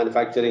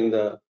 manufacturing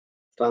the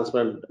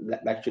transparent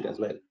backsheet as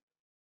well.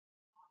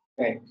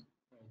 Right.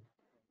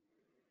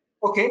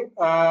 Okay.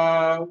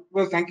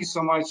 Well, thank you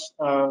so much,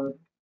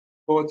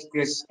 both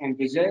Chris and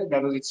Vijay.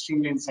 That was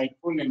extremely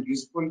insightful and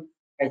useful,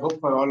 I hope,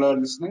 for all our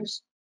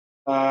listeners.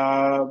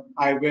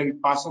 I will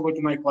pass over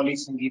to my colleague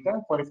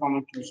Sangeeta for a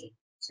formal closure.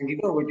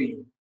 Sangeeta, over to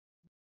you.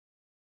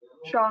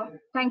 Sure.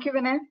 Thank you,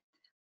 Vinay.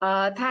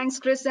 Thanks,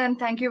 Chris, and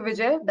thank you,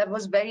 Vijay. That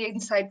was very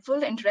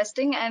insightful,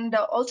 interesting, and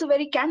also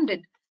very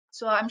candid.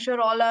 So I'm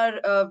sure all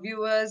our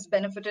viewers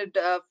benefited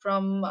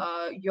from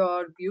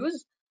your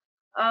views.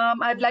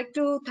 I'd like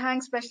to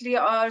thank especially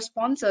our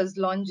sponsors,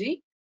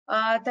 LONGi.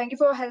 Thank you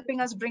for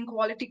helping us bring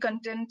quality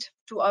content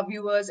to our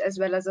viewers as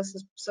well as our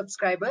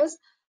subscribers.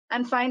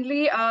 And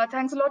finally,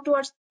 thanks a lot to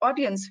our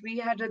audience. We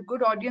had a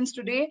good audience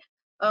today,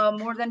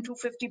 more than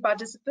 250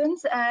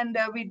 participants, and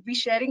we'd be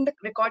sharing the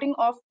recording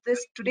of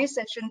this today's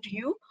session to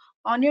you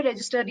on your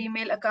registered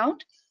email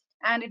account,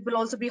 and it will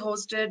also be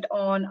hosted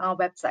on our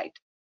website.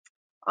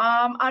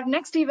 Our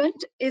next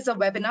event is a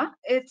webinar.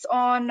 It's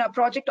on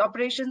project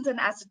operations and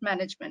asset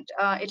management.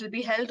 It will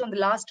be held on the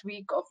last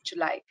week of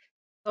July.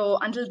 So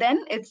until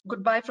then, it's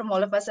goodbye from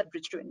all of us at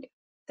Bridge to India.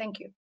 Thank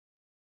you.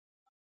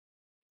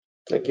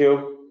 Thank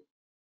you.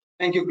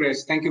 Thank you,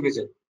 Chris. Thank you,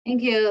 Vijay.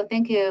 Thank you.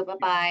 Thank you.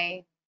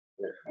 Bye-bye.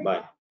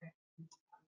 Bye.